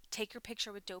and take your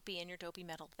picture with Dopey and your Dopey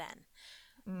medal then.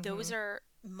 Those are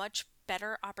much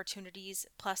better opportunities.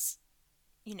 Plus,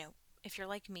 if you're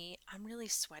like me, I'm really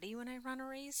sweaty when I run a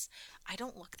race. I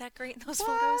don't look that great in those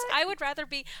photos. What? I would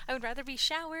rather be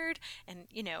showered and,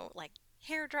 like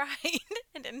hair dried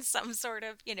and in some sort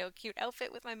of, cute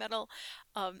outfit with my medal,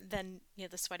 than,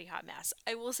 the sweaty hot mess.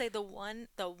 I will say the one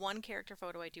character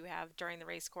photo I do have during the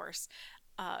race course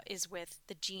is with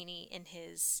the genie in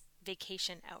his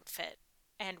vacation outfit.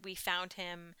 And we found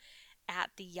him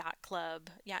at the yacht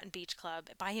and beach club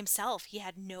by himself. He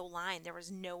had no line. There was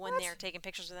no one there What? taking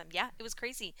pictures with him. Yeah, it was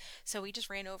crazy. So we just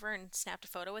ran over and snapped a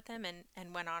photo with him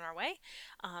and went on our way.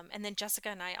 And then Jessica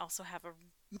and I also have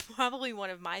probably one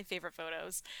of my favorite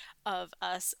photos of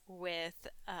us with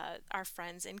our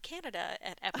friends in Canada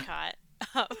at Epcot.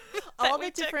 Um, All that the we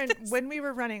took different this. when we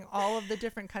were running all of the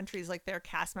different countries, like their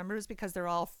cast members, because they're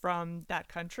all from that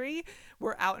country,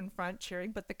 were out in front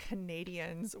cheering, but the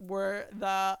Canadians were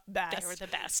the They were best. the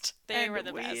best. They And were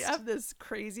the we best. have this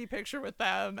crazy picture with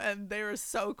them, and they were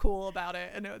so cool about it,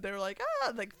 and they were like,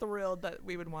 like thrilled that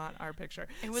we would want our picture.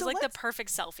 It was So like the let's perfect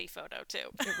selfie photo too.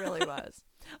 It really was.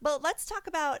 But let's talk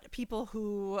about people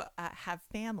who have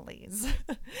families.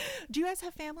 Do you guys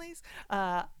have families?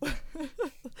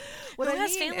 What Who I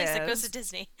has mean families that goes is, to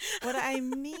Disney? what I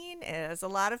mean is, a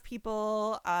lot of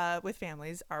people with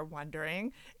families are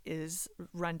wondering, is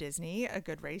Run Disney a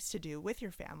good race to do with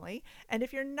your family? And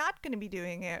if you're not going to be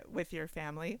doing it with your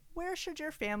family, where should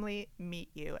your family meet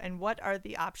you? And what are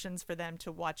the options for them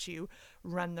to watch you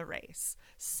run the race?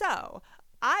 So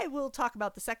I will talk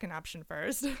about the second option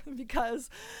first because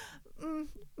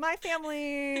my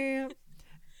family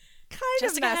kind of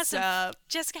Jessica has messed some up.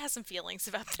 Jessica has some feelings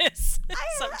about this I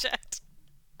subject.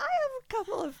 I have a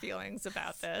couple of feelings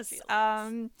about this. Feelings.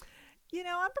 I'm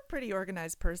a pretty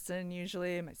organized person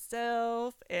usually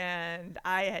myself, and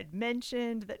I had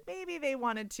mentioned that maybe they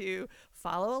wanted to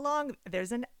follow along.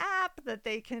 There's an app that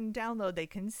they can download. They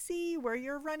can see where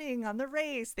you're running on the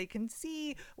race. They can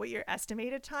see what your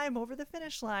estimated time over the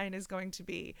finish line is going to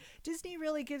be. Disney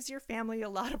really gives your family a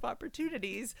lot of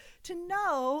opportunities to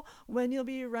know when you'll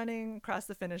be running across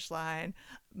the finish line.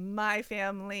 My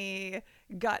family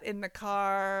got in the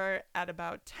car at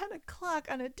about 10 o'clock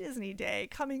on a Disney day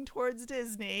coming towards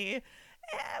Disney.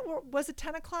 Was it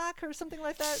 10 o'clock or something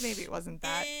like that? Maybe it wasn't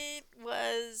that. It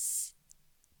was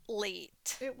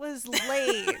late. It was late.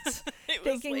 It was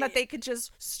Thinking late. that they could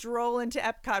just stroll into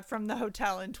Epcot from the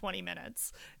hotel in 20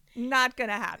 minutes. Not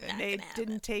gonna happen. Not They gonna happen.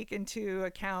 didn't take into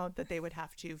account that they would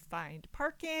have to find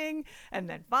parking and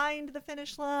then find the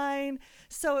finish line.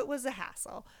 So it was a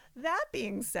hassle. That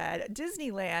being said,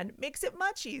 Disneyland makes it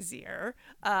much easier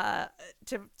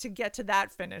to get to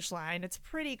that finish line. It's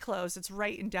pretty close. It's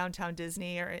right in downtown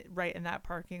Disney or right in that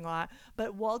parking lot.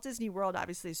 But Walt Disney World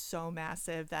obviously is so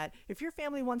massive that if your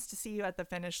family wants to see you at the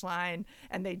finish line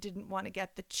and they didn't want to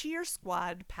get the cheer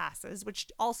squad passes, which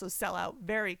also sell out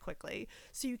very quickly,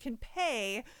 so you can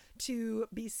pay to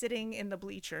be sitting in the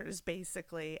bleachers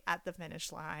basically at the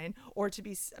finish line or to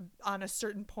be on a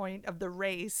certain point of the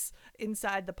race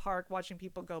inside the park watching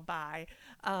people go by.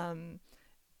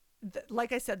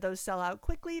 Like I said, those sell out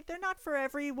quickly. They're not for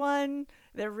everyone.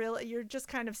 They're really, you're just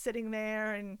kind of sitting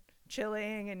there and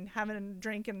chilling and having a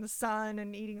drink in the sun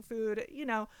and eating food. You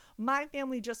know, my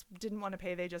family just didn't want to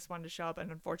pay. They just wanted to show up.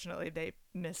 And unfortunately, they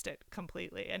missed it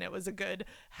completely. And it was a good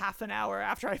half an hour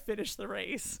after I finished the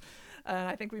race.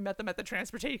 I think we met them at the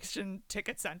Transportation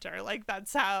Ticket Center. Like,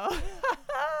 that's how.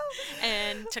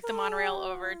 And took the monorail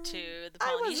over to the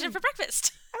Polynesian for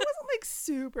breakfast. I wasn't like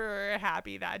super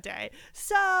happy that day.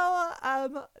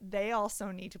 So they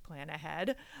also need to plan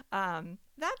ahead.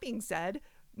 That being said,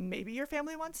 maybe your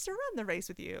family wants to run the race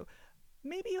with you.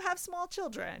 Maybe you have small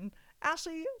children.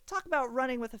 Ashley, talk about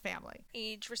running with a family.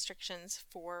 Age restrictions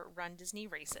for Run Disney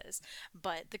races,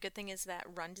 but the good thing is that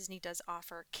Run Disney does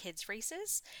offer kids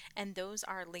races, and those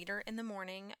are later in the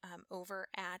morning over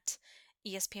at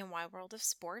ESPN Wide World of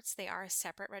Sports. They are a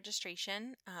separate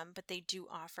registration, but they do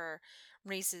offer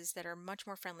races that are much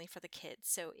more friendly for the kids.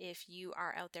 So if you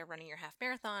are out there running your half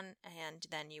marathon and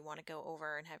then you want to go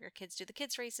over and have your kids do the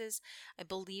kids races, I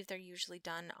believe they're usually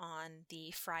done on the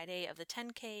Friday of the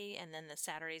 10K and then the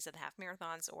Saturdays of the half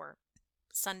marathons, or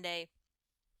Sunday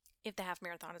if the half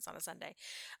marathon is on a Sunday.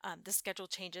 The schedule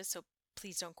changes, so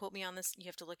please don't quote me on this. You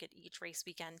have to look at each race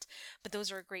weekend, but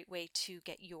those are a great way to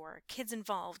get your kids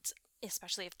involved,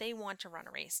 especially if they want to run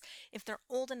a race. If they're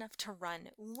old enough to run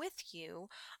with you,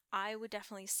 I would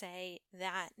definitely say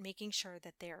that making sure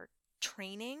that they're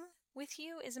training with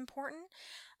you is important.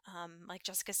 Like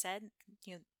Jessica said,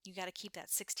 you got to keep that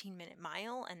 16-minute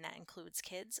mile, and that includes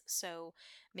kids. So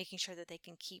making sure that they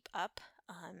can keep up.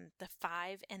 The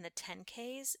 5 and the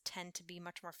 10Ks tend to be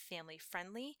much more family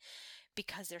friendly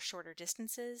because they're shorter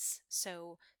distances.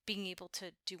 So being able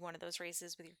to do one of those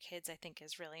races with your kids, I think,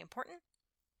 is really important.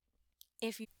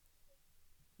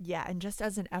 Yeah, and just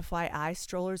as an FYI,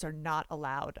 strollers are not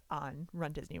allowed on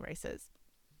Run Disney races.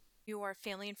 Your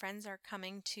family and friends are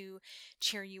coming to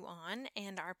cheer you on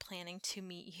and are planning to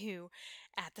meet you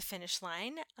at the finish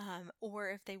line, or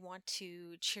if they want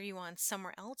to cheer you on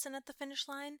somewhere else and at the finish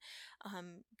line,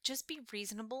 just be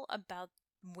reasonable about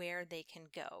where they can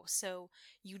go. So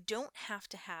you don't have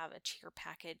to have a cheer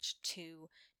package to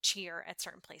cheer at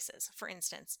certain places. For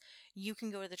instance, you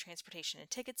can go to the Transportation and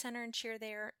Ticket Center and cheer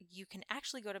there. You can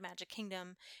actually go to Magic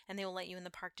Kingdom and they will let you in the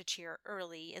park to cheer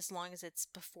early as long as it's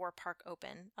before park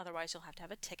open. Otherwise, you'll have to have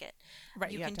a ticket.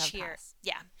 Right, You you can have to have a cheer. pass.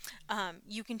 Yeah.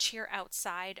 You can cheer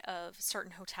outside of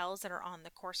certain hotels that are on the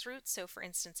course routes. So, for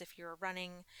instance, if you're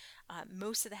running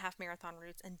most of the half marathon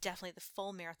routes, and definitely the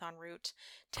full marathon route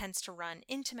tends to run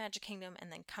into Magic Kingdom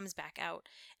and then comes back out,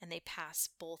 and they pass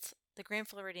both the Grand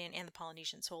Floridian and the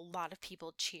Polynesian. So a lot of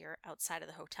people cheer outside of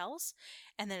the hotels,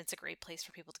 and then it's a great place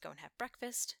for people to go and have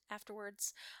breakfast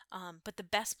afterwards. But the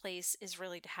best place is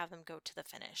really to have them go to the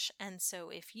finish. And so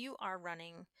if you are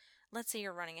running, let's say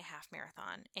you're running a half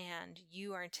marathon and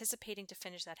you are anticipating to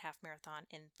finish that half marathon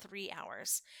in 3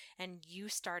 hours and you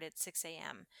start at 6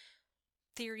 a.m.,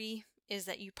 theory is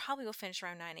that you probably will finish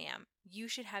around 9 a.m. You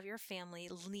should have your family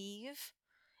leave.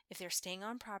 If they're staying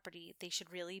on property, they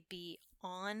should really be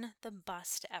on the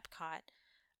bus to Epcot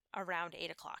around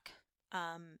 8 o'clock.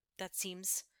 That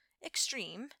seems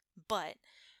extreme, but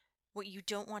what you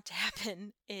don't want to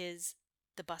happen is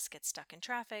the bus gets stuck in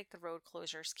traffic, the road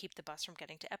closures keep the bus from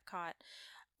getting to Epcot.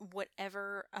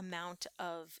 Whatever amount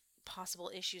of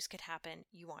possible issues could happen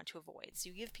you want to avoid. So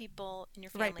you give people in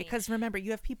your Right, family. because remember,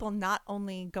 you have people not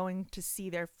only going to see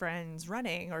their friends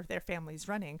running or their families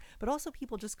running, but also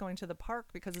people just going to the park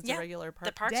because it's a Yeah, regular the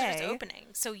park parks are just day. opening.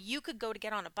 So you could go to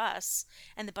get on a bus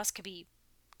and the bus could be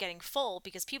getting full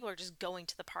because people are just going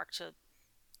to the park to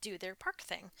do their park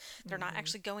thing. They're not Hmm.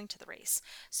 actually going to the race.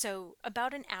 So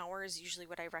about an hour is usually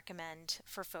what I recommend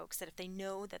for folks, that if they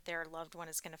know that their loved one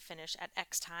is going to finish at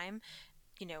X time,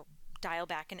 you know, dial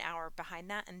back an hour behind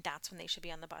that, and that's when they should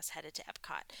be on the bus headed to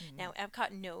Epcot. Now, Hmm.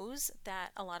 Epcot knows that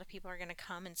a lot of people are going to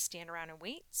come and stand around and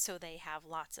wait, so they have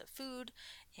lots of food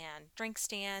and drink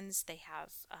stands. They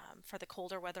have, for the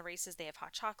colder weather races, they have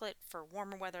hot chocolate. For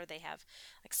warmer weather, they have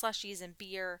like slushies and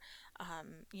beer.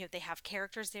 They have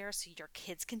characters there, so your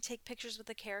kids can take pictures with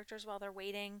the characters while they're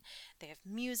waiting. They have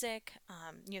music.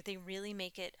 They really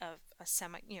make it a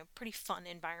semi, pretty fun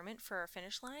environment for a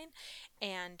finish line.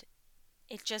 And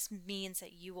it just means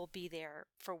that you will be there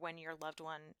for when your loved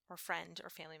one or friend or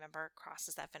family member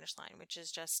crosses that finish line, which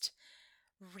is just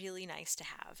really nice to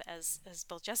have. As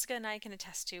both Jessica and I can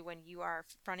attest to, when you are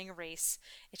running a race,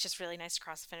 it's just really nice to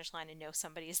cross the finish line and know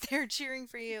somebody is there cheering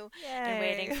for you and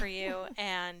waiting Yay. for you,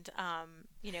 and is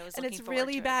And looking it's forward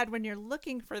really to it. bad when you're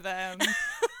looking for them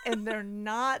and they're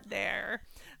not there.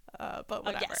 But Oh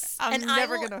whatever. yes, and I'm I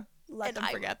never will, going to let and them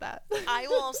forget that. I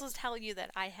will also tell you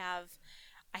that I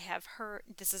have heard,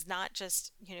 this is not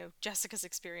just, Jessica's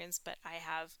experience, but I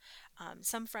have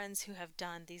some friends who have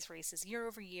done these races year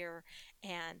over year,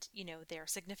 and, their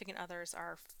significant others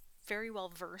are very well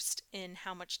versed in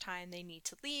how much time they need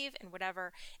to leave and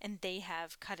whatever, and they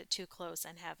have cut it too close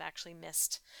and have actually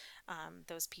missed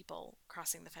those people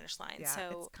crossing the finish line. Yeah, it's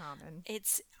So common.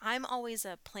 I'm always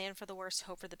a plan for the worst,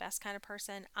 hope for the best kind of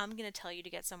person. I'm going to tell you to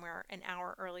get somewhere an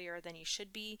hour earlier than you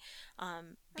should be,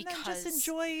 And then just because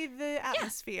enjoy the yeah,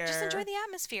 just enjoy atmosphere. the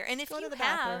atmosphere. And Go to the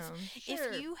bathroom. if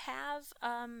Sure. you have,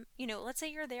 let's say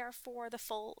you're there for the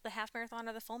half marathon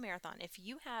or the full marathon. If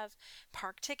you have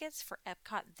park tickets for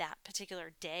Epcot that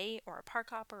particular day, or a park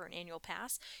hopper or an annual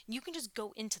pass, you can just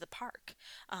go into the park.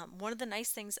 One of the nice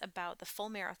things about the full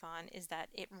marathon is that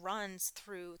it runs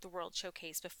through the World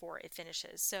Showcase before it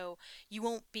finishes. So you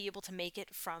won't be able to make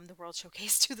it from the World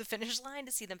Showcase to the finish line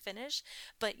to see them finish,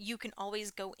 but you can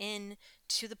always go in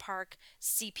to the park,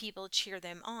 see people, cheer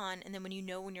them on, and then when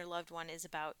your loved one is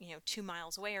about 2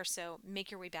 miles away or so, make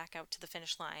your way back out to the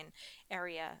finish line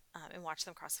area, and watch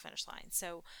them cross the finish line.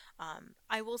 So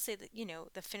I will say that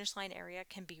the finish line area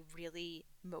can be really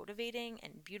motivating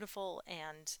and beautiful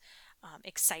and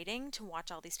exciting to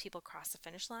watch all these people cross the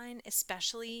finish line,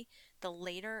 especially the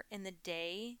later in the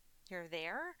day you're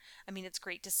there. I mean, it's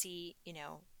great to see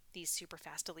these super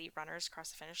fast elite runners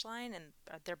cross the finish line, and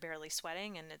they're barely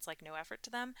sweating and it's like no effort to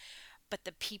them. But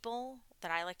the people that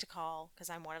I like to call, because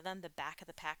I'm one of them, the back of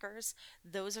the packers,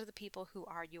 those are the people who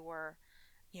are your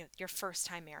first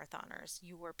time marathoners.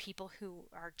 You are people who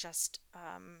are just,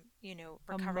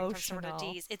 recovering from sort of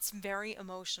Emotional. D's. It's very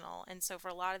emotional. And so for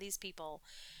a lot of these people,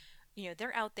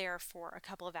 they're out there for a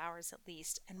couple of hours at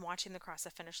least, and watching the cross the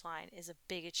finish line is a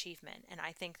big achievement. And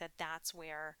I think that that's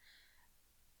where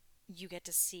you get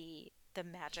to see the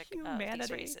magic of these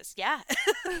Humanity races. Yeah,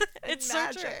 and it's so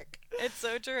true. magic. It's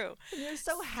so true. And you're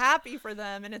so happy for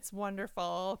them, and it's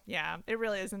wonderful. Yeah, it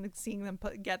really is. And seeing them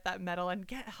get that medal and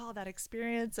get all that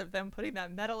experience of them putting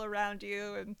that medal around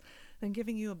you and then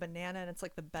giving you a banana, and it's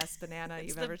like the best banana It's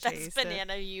you've the ever best tasted.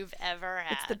 banana you've ever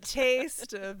It's the had.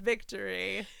 taste of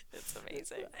victory. It's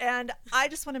amazing. And I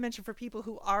just want to mention for people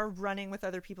who are running with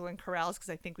other people in corrals, because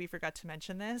I think we forgot to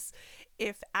mention this,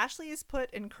 if Ashley is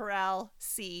put in corral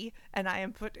C and I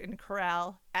am put in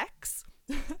corral X,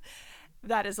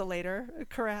 that is a later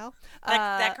corral.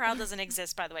 That crowd doesn't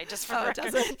exist, by the way, just for the Oh, it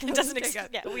record. doesn't. It doesn't Okay,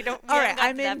 exist. good. Yeah, we don't. We All haven't right, gotten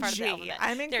I'm to that in part of the G. alphabet.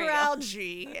 I'm in There you corral go.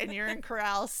 G, and you're in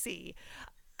corral C.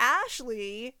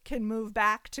 Ashley can move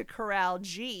back to corral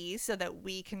G so that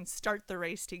we can start the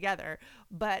race together,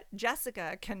 but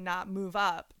Jessica cannot move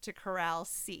up to corral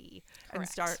C and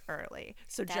start Correct. early.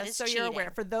 So That just is so you're aware,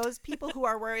 cheating. for those people who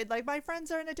are worried, like my friends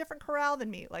are in a different corral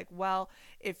than me, like, well,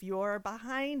 if you're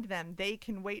behind them, they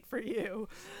can wait for you.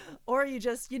 Or you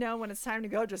just, when it's time to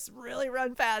go, just really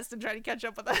run fast and try to catch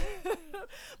up with them.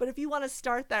 But if you want to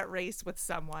start that race with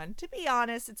someone, to be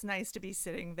honest, it's nice to be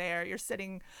sitting there. You're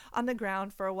sitting on the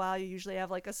ground for a while. You usually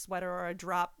have like a sweater or a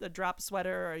drop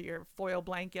sweater or your foil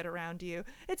blanket around you.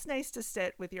 It's nice to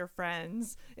sit with your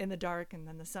friends in the dark, and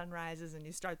then the sun rises and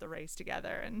you start the race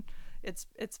together, and it's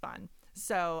fun.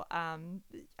 So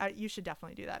you should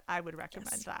definitely do that. I would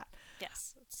recommend Yes. that.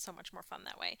 Yes, it's so much more fun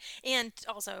that way. And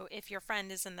also, if your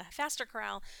friend is in the faster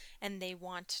corral and they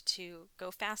want to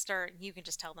go faster, you can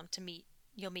just tell them to meet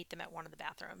you'll meet them at one of the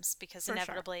bathrooms, because For sure.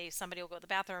 inevitably somebody will go to the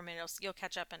bathroom and you'll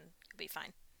catch up and you'll be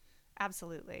fine.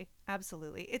 Absolutely.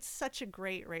 Absolutely. It's such a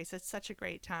great race. It's such a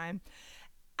great time.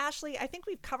 Ashley, I think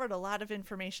we've covered a lot of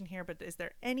information here, but is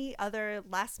there any other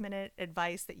last minute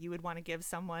advice that you would want to give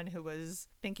someone who was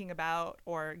thinking about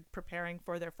or preparing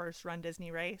for their first Run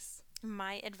Disney race?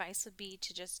 My advice would be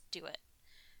to just do it.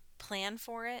 Plan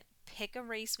for it. Pick a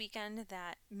race weekend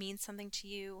that means something to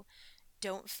you.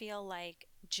 Don't feel like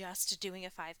just doing a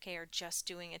 5K or just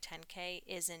doing a 10K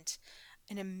isn't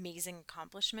an amazing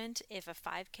accomplishment. If a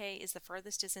 5K is the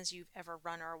furthest distance you've ever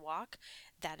run or walk,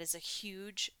 that is a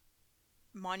huge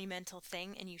monumental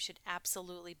thing, and you should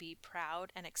absolutely be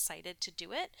proud and excited to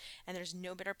do it. And there's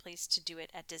no better place to do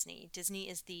it at Disney. Disney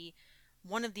is the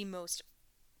one of the most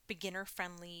beginner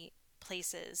friendly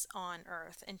places on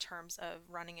earth in terms of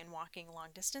running and walking long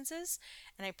distances,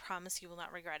 and I promise you will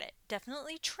not regret it.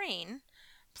 Definitely train.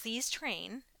 Please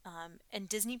train. And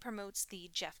Disney promotes the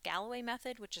Jeff Galloway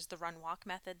method, which is the run walk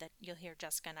method that you'll hear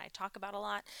Jessica and I talk about a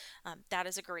lot. That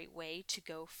is a great way to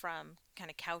go from kind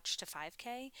of couch to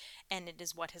 5K, and it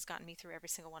is what has gotten me through every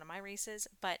single one of my races.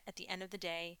 But at the end of the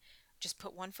day, just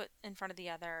put one foot in front of the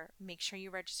other. Make sure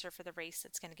you register for the race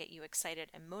that's going to get you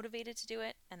excited and motivated to do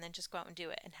it, and then just go out and do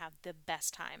it and have the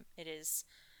best time. It is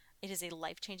a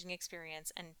life-changing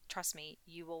experience, and trust me,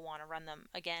 you will want to run them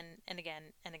again and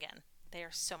again and again. They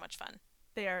are so much fun.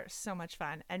 They are so much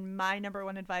fun. And my number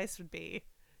one advice would be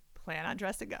plan on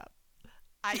dressing up.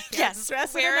 I can't Yes,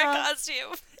 stress wear it a enough.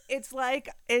 costume. It's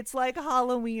like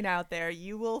Halloween out there.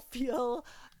 You will feel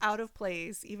out of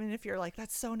place even if you're like,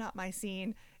 that's so not my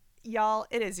scene. Y'all,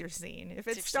 it is your scene. If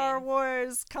it's your Star scene.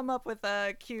 Wars, come up with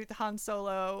a cute Han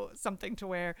Solo something to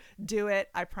wear. Do it.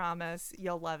 I promise.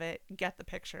 You'll love it. Get the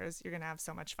pictures. You're going to have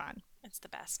so much fun. It's the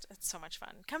best. It's so much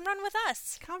fun. Come run with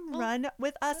us. Come run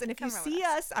with us. And if you come run with see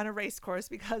us on a race course,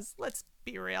 because let's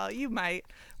be real, you might,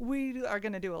 we are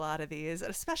going to do a lot of these,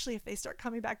 especially if they start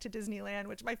coming back to Disneyland,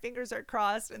 which my fingers are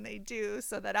crossed and they do,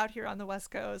 so that out here on the West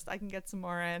Coast, I can get some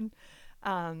more in.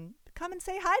 Come and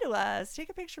say hi to us. Take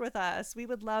a picture with us. We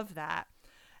would love that.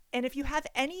 And if you have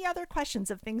any other questions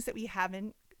of things that we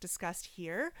haven't discussed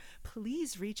here,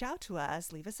 please reach out to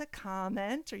us. Leave us a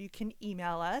comment, or you can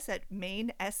email us at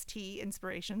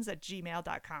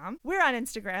mainstinspirations@gmail.com. We're on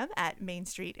Instagram at Main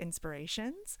Street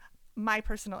Inspirations. My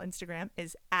personal Instagram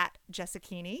is at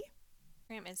Jessicini.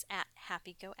 Is at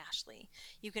Happy Go Ashley.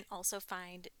 You can also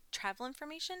find travel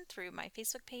information through my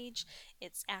Facebook page.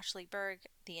 It's Ashley Berg,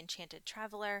 the Enchanted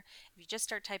Traveler. If you just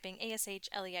start typing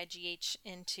ASHLEIGH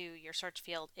into your search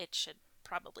field, it should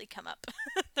probably come up.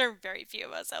 There are very few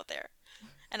of us out there.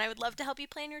 And I would love to help you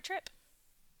plan your trip.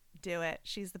 Do it.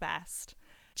 She's the best.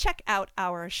 Check out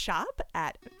our shop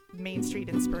at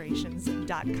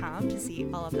mainstreetinspirations.com to see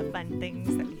all of the fun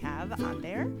things that we have on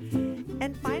there.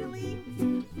 And finally,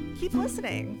 keep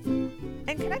listening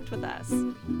and connect with us.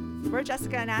 We're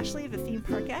Jessica and Ashley, the theme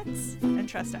parkettes, and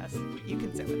trust us, you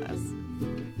can sit with us.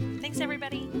 Thanks,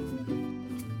 everybody.